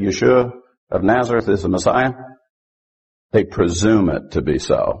believe that Yeshua of Nazareth is the Messiah? They presume it to be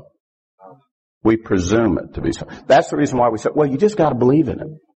so. We presume it to be so. That's the reason why we say, well, you just got to believe in it.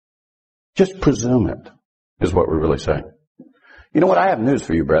 Just presume it, is what we're really saying. You know what? I have news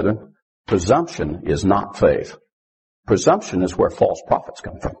for you, brethren. Presumption is not faith. Presumption is where false prophets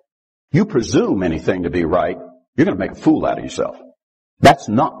come from. You presume anything to be right, you're going to make a fool out of yourself. That's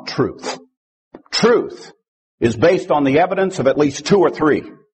not truth. Truth is based on the evidence of at least 2 or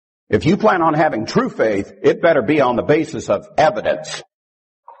 3. If you plan on having true faith, it better be on the basis of evidence.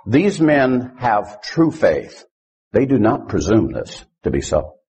 These men have true faith. They do not presume this to be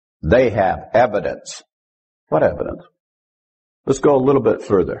so. They have evidence. What evidence? Let's go a little bit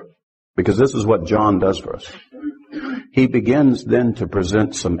further, because this is what John does for us. He begins then to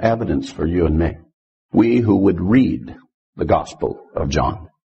present some evidence for you and me. We who would read the Gospel of John.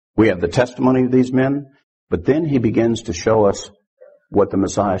 We have the testimony of these men, but then he begins to show us what the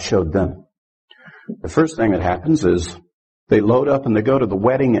Messiah showed them. The first thing that happens is they load up and they go to the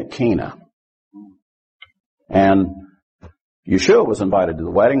wedding at Cana. And Yeshua was invited to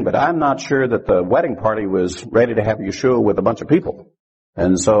the wedding, but I'm not sure that the wedding party was ready to have Yeshua with a bunch of people.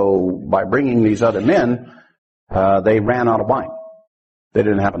 And so by bringing these other men, they ran out of wine. They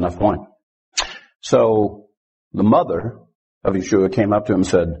didn't have enough wine. So the mother of Yeshua came up to him and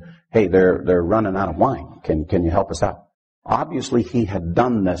said, "Hey, they're running out of wine. Can you help us out?" Obviously, he had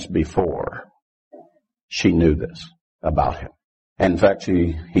done this before. She knew this about him. And in fact,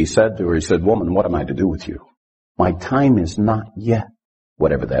 he said to her, he said, "Woman, what am I to do with you? My time is not yet,"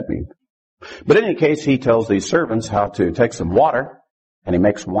 whatever that means. But in any case, he tells these servants how to take some water, and he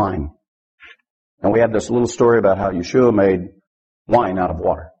makes wine. And we have this little story about how Yeshua made wine out of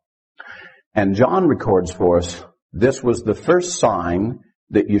water. And John records for us, this was the first sign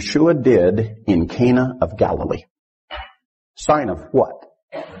that Yeshua did in Cana of Galilee. Sign of what?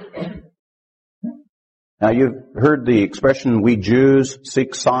 Now you've heard the expression, we Jews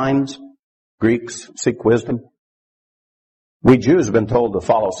seek signs, Greeks seek wisdom. We Jews have been told to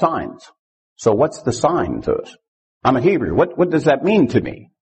follow signs. So what's the sign to us? I'm a Hebrew. What does that mean to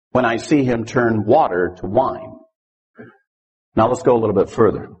me when I see him turn water to wine? Now let's go a little bit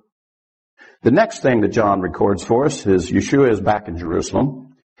further. The next thing that John records for us is Yeshua is back in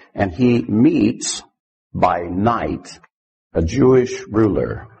Jerusalem, and he meets by night a Jewish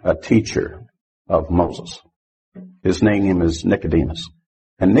ruler, a teacher of Moses. His name is Nicodemus.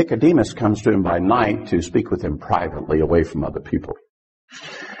 And Nicodemus comes to him by night to speak with him privately away from other people.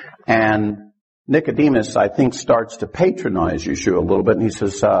 And Nicodemus, I think, starts to patronize Yeshua a little bit, and he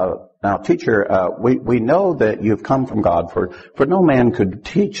says, now, teacher, we know that you've come from God, for no man could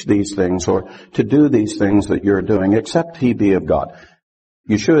teach these things or to do these things that you're doing, except he be of God.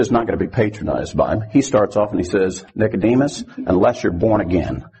 Yeshua is not going to be patronized by him. He starts off and he says, Nicodemus, unless you're born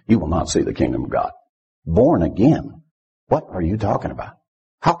again, you will not see the kingdom of God. Born again? What are you talking about?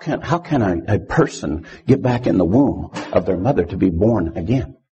 How can a person get back in the womb of their mother to be born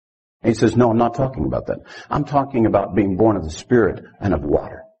again? And he says, no, I'm not talking about that. I'm talking about being born of the Spirit and of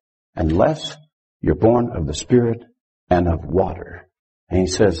water. Unless you're born of the Spirit and of water. And he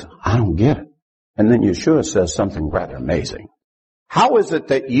says, I don't get it. And then Yeshua says something rather amazing. How is it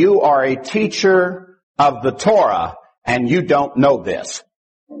that you are a teacher of the Torah and you don't know this?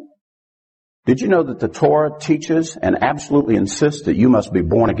 Did you know that the Torah teaches and absolutely insists that you must be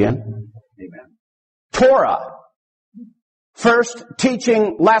born again? Amen. Torah. First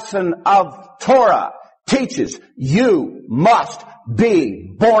teaching lesson of Torah teaches you must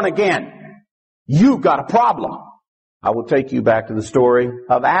be born again. You got a problem. I will take you back to the story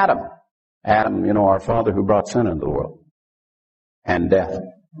of Adam. Adam, our father who brought sin into the world. And death.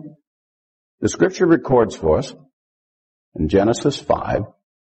 The scripture records for us in Genesis 5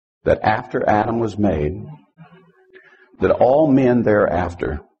 that after Adam was made, that all men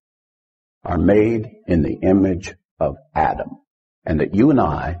thereafter are made in the image of Adam. And that you and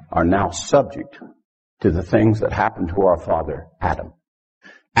I are now subject to the things that happened to our father Adam.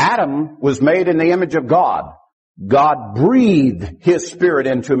 Adam was made in the image of God. God breathed his spirit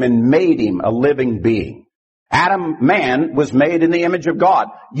into him and made him a living being. Adam, man, was made in the image of God.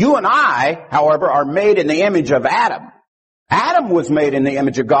 You and I, however, are made in the image of Adam. Adam was made in the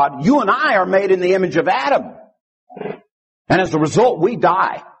image of God. You and I are made in the image of Adam. And as a result, we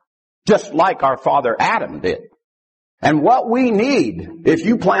die, just like our father Adam did. And what we need, if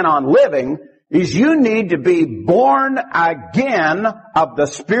you plan on living, is you need to be born again of the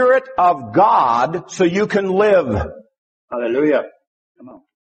Spirit of God so you can live. Hallelujah. Come on.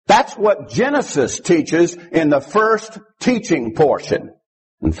 That's what Genesis teaches in the first teaching portion.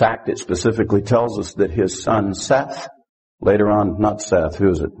 In fact, it specifically tells us that his son Seth, later on, not Seth, who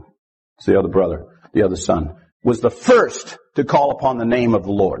is it? It's the other brother, the other son, was the first to call upon the name of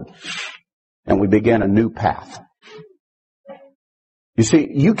the Lord. And we began a new path. You see,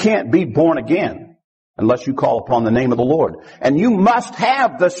 you can't be born again unless you call upon the name of the Lord. And you must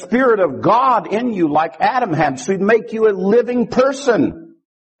have the Spirit of God in you like Adam had, so he'd make you a living person.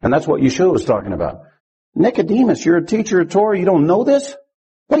 And that's what Yeshua was talking about. Nicodemus, you're a teacher of Torah, you don't know this?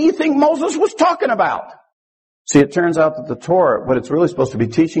 What do you think Moses was talking about? See, it turns out that the Torah, what it's really supposed to be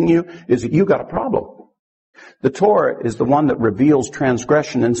teaching you is that you got a problem. The Torah is the one that reveals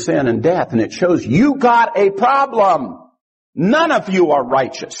transgression and sin and death, and it shows you got a problem. None of you are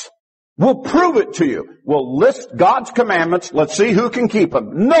righteous. We'll prove it to you. We'll list God's commandments. Let's see who can keep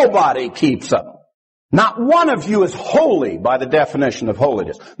them. Nobody keeps them. Not one of you is holy by the definition of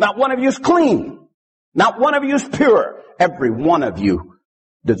holiness. Not one of you is clean. Not one of you is pure. Every one of you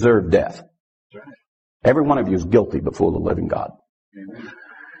deserve death. Every one of you is guilty before the living God. Amen.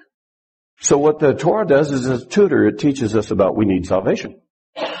 So what the Torah does is, as a tutor, it teaches us about we need salvation.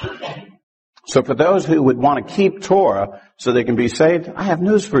 So for those who would want to keep Torah so they can be saved, I have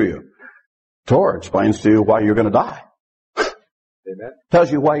news for you. Torah explains to you why you're going to die. Amen.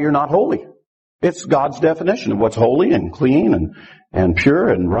 Tells you why you're not holy. It's God's definition of what's holy and clean and pure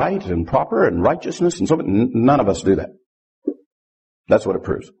and right and proper and righteousness and so on. None of us do that. That's what it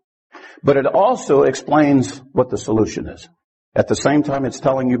proves. But it also explains what the solution is. At the same time it's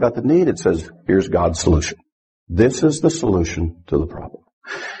telling you about the need, it says, here's God's solution. This is the solution to the problem.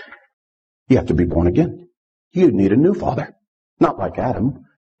 You have to be born again. You need a new father. Not like Adam.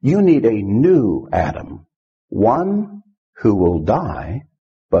 You need a new Adam. One who will die,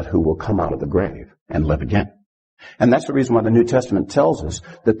 but who will come out of the grave and live again. And that's the reason why the New Testament tells us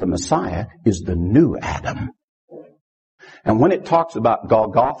that the Messiah is the new Adam. And when it talks about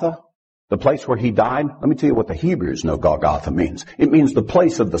Golgotha, the place where he died, let me tell you what the Hebrews know Golgotha means. It means the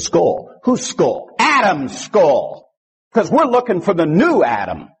place of the skull. Whose skull? Adam's skull. Because we're looking for the new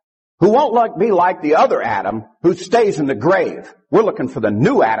Adam, who won't be like the other Adam who stays in the grave. We're looking for the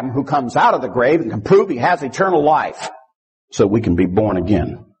new Adam who comes out of the grave and can prove he has eternal life. So we can be born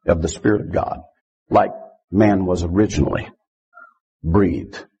again of the Spirit of God, like man was originally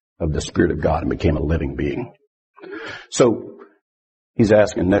breathed of the Spirit of God and became a living being. So he's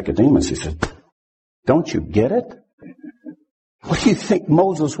asking Nicodemus, he said, don't you get it? What do you think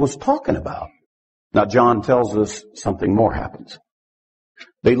Moses was talking about? Now John tells us something more happens.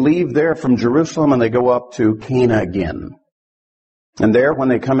 They leave there from Jerusalem and they go up to Cana again. And there, when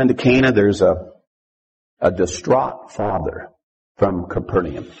they come into Cana, there's a distraught father from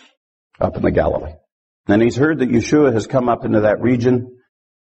Capernaum up in the Galilee. And he's heard that Yeshua has come up into that region,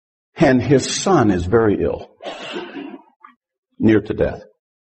 and his son is very ill, near to death.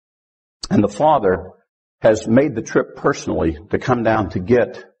 And the father has made the trip personally to come down to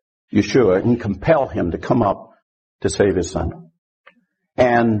get Yeshua and compel him to come up to save his son.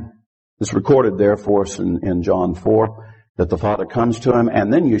 And it's recorded there for us in John 4 that the father comes to him,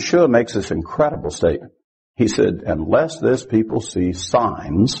 and then Yeshua makes this incredible statement. He said, unless this people see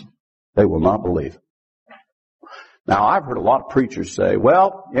signs, they will not believe. Now, I've heard a lot of preachers say,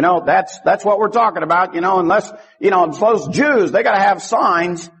 well, that's what we're talking about, unless, those Jews, they gotta have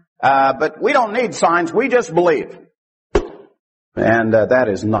signs, but we don't need signs, we just believe. And that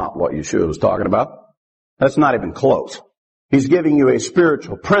is not what Yeshua was talking about. That's not even close. He's giving you a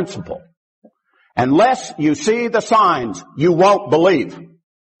spiritual principle. Unless you see the signs, you won't believe.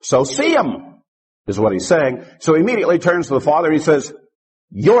 So see them, is what he's saying. So he immediately turns to the father and he says,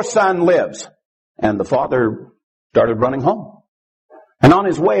 your son lives. And the father started running home. And on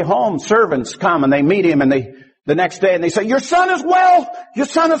his way home, servants come and they meet him and the next day and they say, your son is well. Your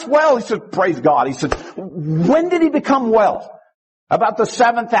son is well. He said, praise God. He said, when did he become well? About the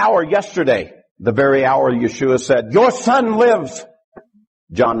 7th hour yesterday. The very hour Yeshua said, your son lives.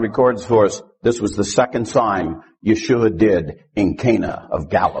 John records for us, this was the second sign Yeshua did in Cana of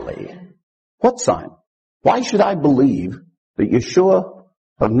Galilee. What sign? Why should I believe that Yeshua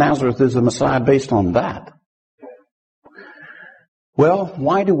of Nazareth is the Messiah based on that? Well,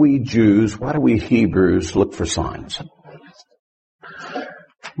 why do we Jews, why do we Hebrews look for signs?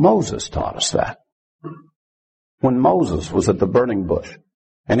 Moses taught us that. When Moses was at the burning bush,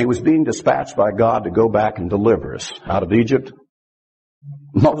 and he was being dispatched by God to go back and deliver us out of Egypt,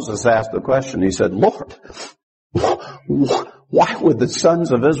 Moses asked the question, he said, Lord, why would the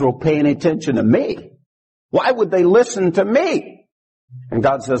sons of Israel pay any attention to me? Why would they listen to me? And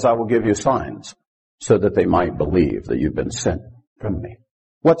God says, I will give you signs so that they might believe that you've been sent from me.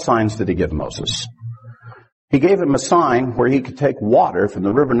 What signs did he give Moses? He gave him a sign where he could take water from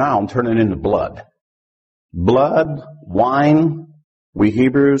the river Nile and turn it into blood. Blood, wine, we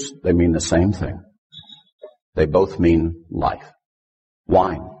Hebrews, they mean the same thing. They both mean life.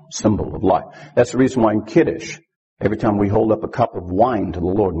 Wine, symbol of life. That's the reason why in Kiddush, every time we hold up a cup of wine to the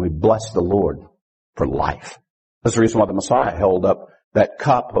Lord and we bless the Lord for life. That's the reason why the Messiah held up that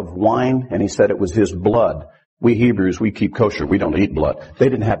cup of wine and he said it was his blood. We Hebrews, we keep kosher. We don't eat blood. They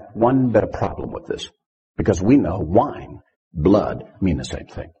didn't have one bit of problem with this because we know wine, blood mean the same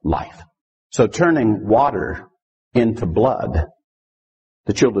thing, life. So turning water into blood,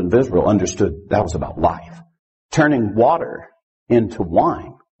 the children of Israel understood that was about life. Turning water into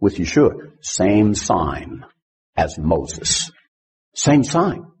wine with Yeshua, same sign as Moses. Same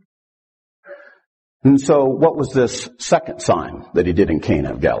sign. And so what was this second sign that he did in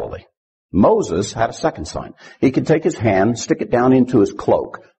Cana of Galilee? Moses had a second sign. He could take his hand, stick it down into his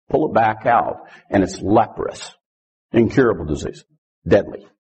cloak, pull it back out, and it's leprous. Incurable disease. Deadly.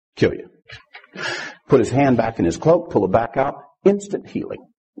 Kill you. Put his hand back in his cloak, pull it back out, instant healing.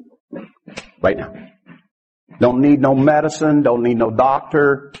 Right now. Don't need no medicine, don't need no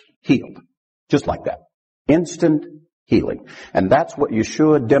doctor, healed. Just like that. Instant healing. And that's what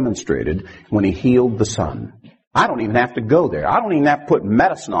Yeshua demonstrated when he healed the son. I don't even have to go there. I don't even have to put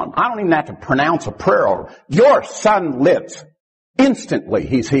medicine on. I don't even have to pronounce a prayer over. Your son lives. Instantly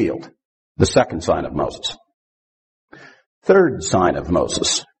he's healed. The second sign of Moses. Third sign of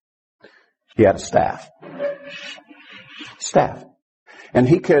Moses. He had a staff. Staff. And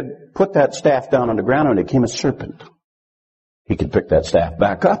he could put that staff down on the ground and it became a serpent. He could pick that staff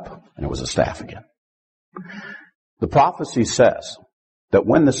back up and it was a staff again. The prophecy says that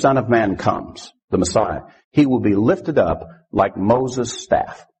when the Son of Man comes, the Messiah, he will be lifted up like Moses'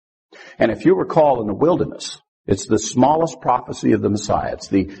 staff. And if you recall in the wilderness, it's the smallest prophecy of the Messiah. It's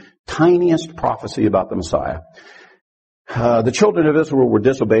the tiniest prophecy about the Messiah. The children of Israel were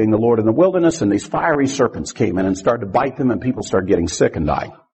disobeying the Lord in the wilderness, and these fiery serpents came in and started to bite them, and people started getting sick and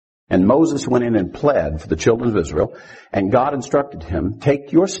dying. And Moses went in and pled for the children of Israel, and God instructed him,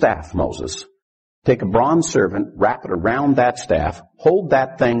 take your staff, Moses, take a bronze serpent, wrap it around that staff, hold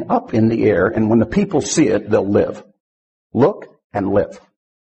that thing up in the air, and when the people see it, they'll live. Look and live.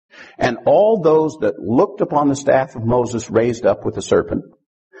 And all those that looked upon the staff of Moses raised up with the serpent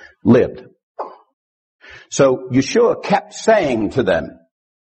lived. So Yeshua kept saying to them,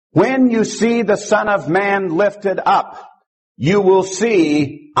 when you see the Son of Man lifted up, you will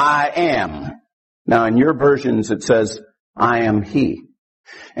see I am. Now in your versions it says, I am He.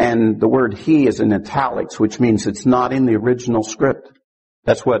 And the word he is in italics, which means it's not in the original script.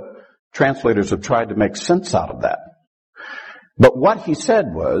 That's what translators have tried to make sense out of that. But what he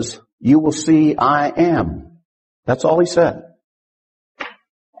said was, you will see I am. That's all he said.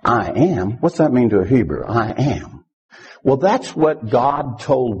 I am? What's that mean to a Hebrew? I am. Well, that's what God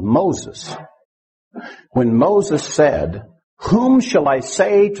told Moses. When Moses said, whom shall I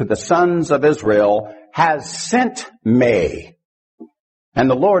say to the sons of Israel has sent me? And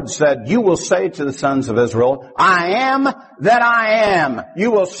the Lord said, you will say to the sons of Israel, I am that I am.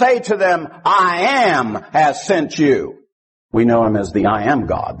 You will say to them, I am has sent you. We know him as the I am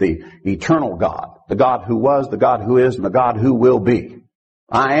God, the eternal God, the God who was, the God who is, and the God who will be.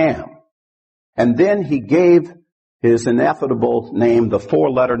 I am. And then he gave his ineffable name, the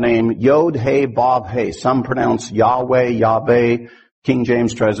four-letter name, Yod, He, Vav, He. Some pronounce Yahweh, Yahweh. King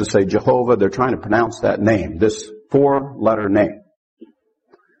James tries to say Jehovah. They're trying to pronounce that name, this four-letter name.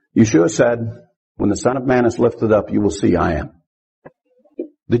 Yeshua said, when the Son of Man is lifted up, you will see I am.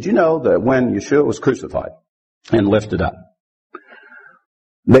 Did you know that when Yeshua was crucified and lifted up,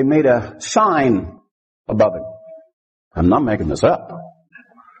 they made a sign above it? I'm not making this up.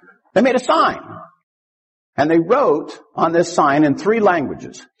 They made a sign. And they wrote on this sign in 3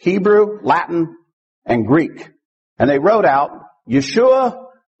 languages, Hebrew, Latin, and Greek. And they wrote out, Yeshua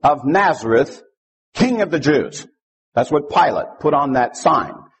of Nazareth, King of the Jews. That's what Pilate put on that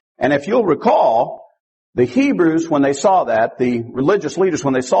sign. And if you'll recall, the Hebrews, when they saw that, the religious leaders,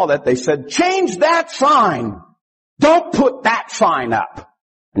 when they saw that, they said, change that sign. Don't put that sign up.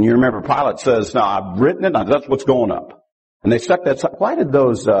 And you remember Pilate says, no, I've written it, that's what's going up. And they stuck that sign. Why did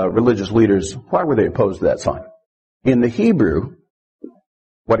those religious leaders, why were they opposed to that sign? In the Hebrew,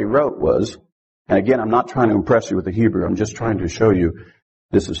 what he wrote was, and again, I'm not trying to impress you with the Hebrew, I'm just trying to show you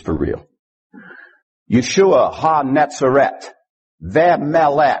this is for real. Yeshua ha-Netzaret,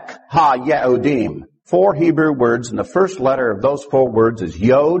 ve-melech ha-Yehudim. 4 Hebrew words, and the first letter of those 4 words is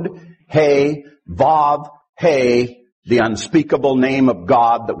Yod, He, Vav, He, the unspeakable name of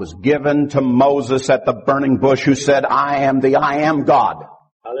God that was given to Moses at the burning bush, who said, I am the I am God.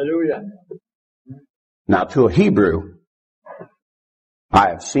 Hallelujah. Now to a Hebrew, I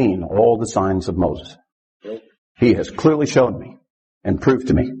have seen all the signs of Moses. He has clearly shown me and proved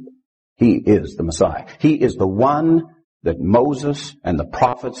to me he is the Messiah. He is the one that Moses and the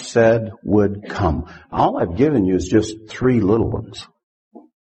prophets said would come. All I've given you is just 3 little ones.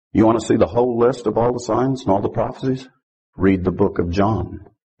 You want to see the whole list of all the signs and all the prophecies? Read the book of John.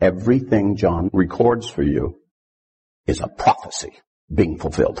 Everything John records for you is a prophecy being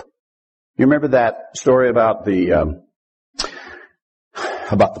fulfilled. You remember that story about the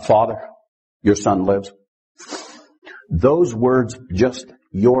father? Your son lives. Those words, just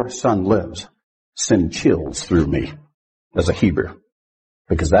your son lives, send chills through me as a Hebrew,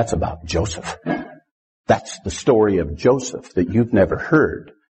 because that's about Joseph. That's the story of Joseph that you've never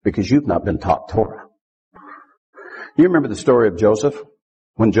heard, because you've not been taught Torah. You remember the story of Joseph?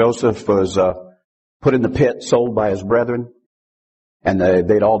 When Joseph was put in the pit, sold by his brethren, and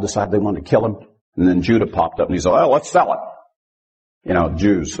they'd all decided they wanted to kill him. And then Judah popped up and he said, well, let's sell it. You know,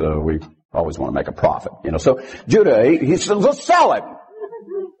 Jews, we always want to make a profit. You know, so Judah, he said, let's sell it.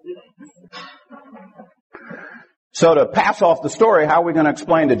 So to pass off the story, how are we going to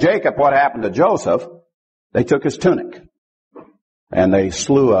explain to Jacob what happened to Joseph? They took his tunic and they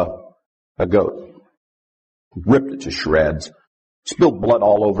slew a goat, ripped it to shreds, spilled blood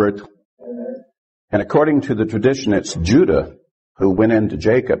all over it. And according to the tradition, it's Judah who went into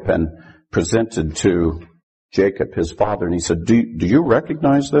Jacob and presented to Jacob his father. And he said, do you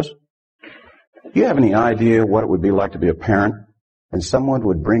recognize this? Do you have any idea what it would be like to be a parent and someone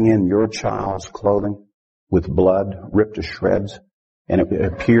would bring in your child's clothing with blood ripped to shreds, and it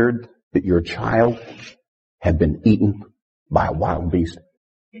appeared that your child had been eaten by a wild beast?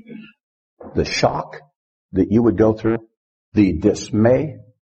 The shock that you would go through, the dismay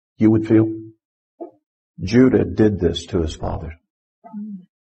you would feel. Judah did this to his father.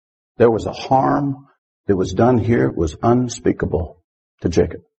 There was a harm that was done here. It was unspeakable to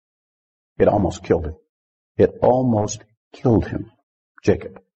Jacob. It almost killed him. It almost killed him,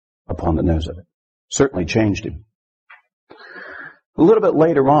 Jacob, upon the news of it. Certainly changed him. A little bit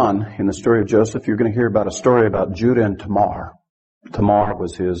later on in the story of Joseph, you're going to hear about a story about Judah and Tamar. Tamar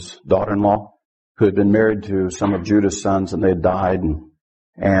was his daughter-in-law who had been married to some of Judah's sons, and they had died.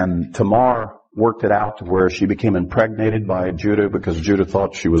 And Tamar worked it out to where she became impregnated by Judah because Judah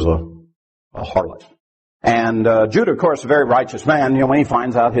thought she was a harlot. And Judah, of course, a very righteous man, when he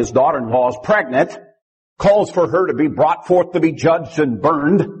finds out his daughter-in-law is pregnant, calls for her to be brought forth to be judged and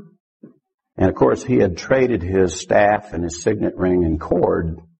burned. And of course, he had traded his staff and his signet ring and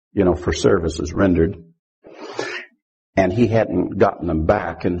cord, for services rendered. And he hadn't gotten them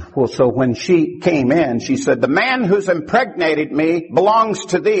back. And so when she came in, she said, "The man who's impregnated me belongs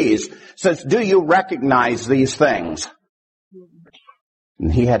to these." Says, "Do you recognize these things?"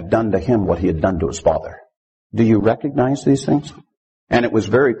 And he had done to him what he had done to his father. "Do you recognize these things?" And it was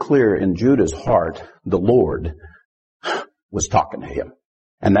very clear in Judah's heart, the Lord was talking to him.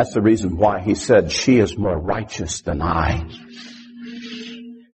 And that's the reason why he said, "She is more righteous than I."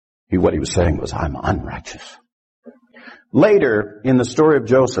 What he was saying was, "I'm unrighteous." Later, in the story of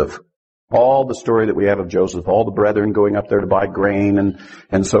Joseph, all the story that we have of Joseph, all the brethren going up there to buy grain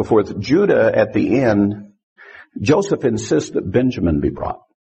and so forth, Judah at the end, Joseph insists that Benjamin be brought.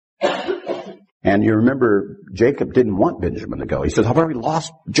 And you remember, Jacob didn't want Benjamin to go. He says, "I've already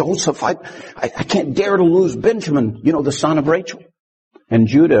lost Joseph. I can't dare to lose Benjamin, the son of Rachel." And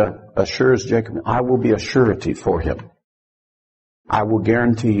Judah assures Jacob, "I will be a surety for him. I will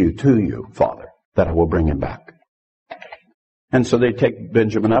guarantee to you, Father, that I will bring him back." And so they take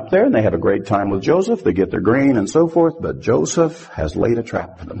Benjamin up there, and they have a great time with Joseph. They get their grain and so forth, but Joseph has laid a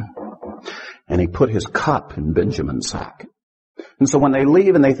trap for them. And he put his cup in Benjamin's sack. And so when they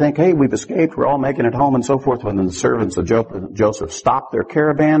leave and they think, "Hey, we've escaped, we're all making it home," and so forth, when the servants of Joseph stop their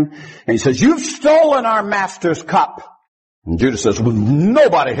caravan, and he says, "You've stolen our master's cup." And Judah says, "Well,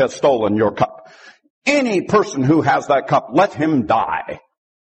 nobody has stolen your cup. Any person who has that cup, let him die."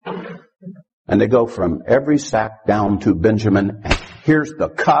 And they go from every sack down to Benjamin, and here's the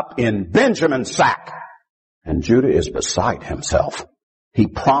cup in Benjamin's sack. And Judah is beside himself. He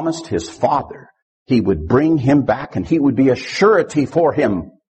promised his father he would bring him back and he would be a surety for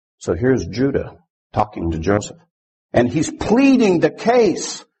him. So here's Judah talking to Joseph. And he's pleading the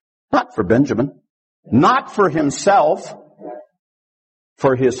case, not for Benjamin, not for himself,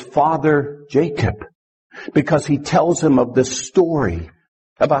 for his father Jacob. Because he tells him of this story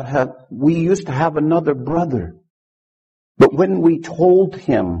about how we used to have another brother. But when we told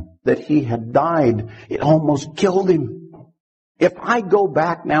him that he had died, it almost killed him. If I go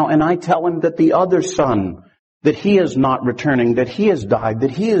back now and I tell him that the other son, that he is not returning, that he has died,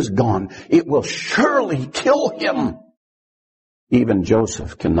 that he is gone, it will surely kill him. Even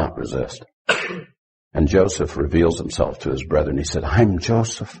Joseph cannot resist. And Joseph reveals himself to his brethren. He said, "I'm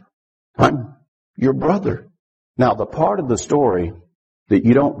Joseph. I'm your brother." Now, the part of the story that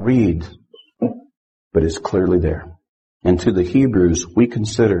you don't read, but is clearly there. And to the Hebrews, we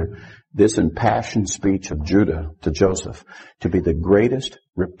consider this impassioned speech of Judah to Joseph to be the greatest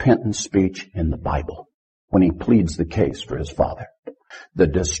repentant speech in the Bible, when he pleads the case for his father, the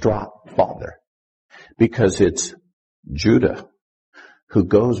distraught father. Because it's Judah who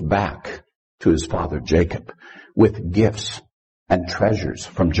goes back to his father Jacob with gifts and treasures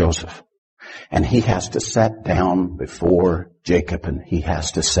from Joseph. And he has to sit down before Jacob and he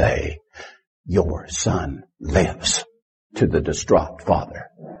has to say, "Your son lives," to the distraught father.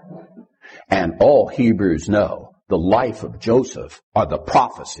 And all Hebrews know the life of Joseph are the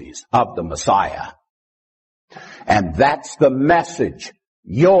prophecies of the Messiah. And that's the message.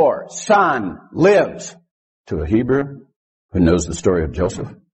 Your son lives. To a Hebrew who knows the story of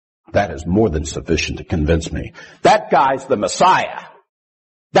Joseph, that is more than sufficient to convince me. That guy's the Messiah.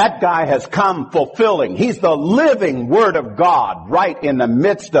 That guy has come fulfilling. He's the living Word of God right in the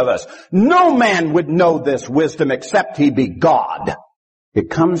midst of us. No man would know this wisdom except he be God. It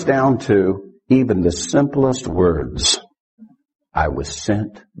comes down to even the simplest words. "I was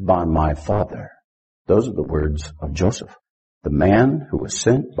sent by my Father." Those are the words of Joseph. The man who was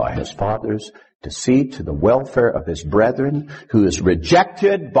sent by his fathers to see to the welfare of his brethren, who is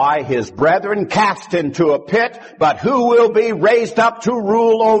rejected by his brethren, cast into a pit, but who will be raised up to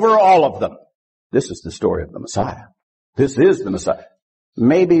rule over all of them. This is the story of the Messiah. This is the Messiah.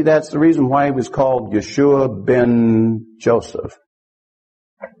 Maybe that's the reason why he was called Yeshua ben Joseph,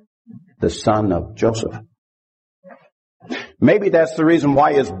 the son of Joseph. Maybe that's the reason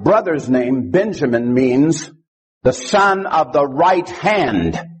why his brother's name, Benjamin, means the son of the right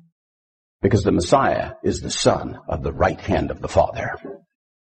hand. Because the Messiah is the son of the right hand of the Father.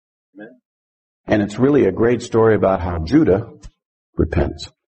 And it's really a great story about how Judah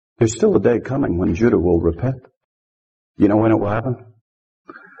repents. There's still a day coming when Judah will repent. You know when it will happen?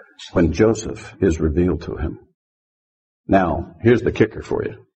 When Joseph is revealed to him. Now, here's the kicker for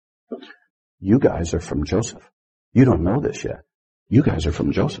you. You guys are from Joseph. You don't know this yet. You guys are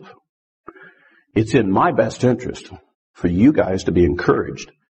from Joseph. It's in my best interest for you guys to be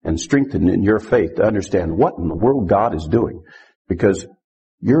encouraged and strengthened in your faith to understand what in the world God is doing. Because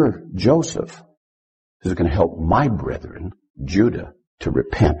your Joseph is going to help my brethren, Judah, to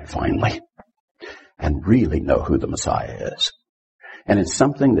repent finally. and really know who the Messiah is. And it's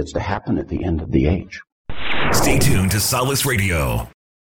something that's to happen at the end of the age. Stay tuned to Solace Radio.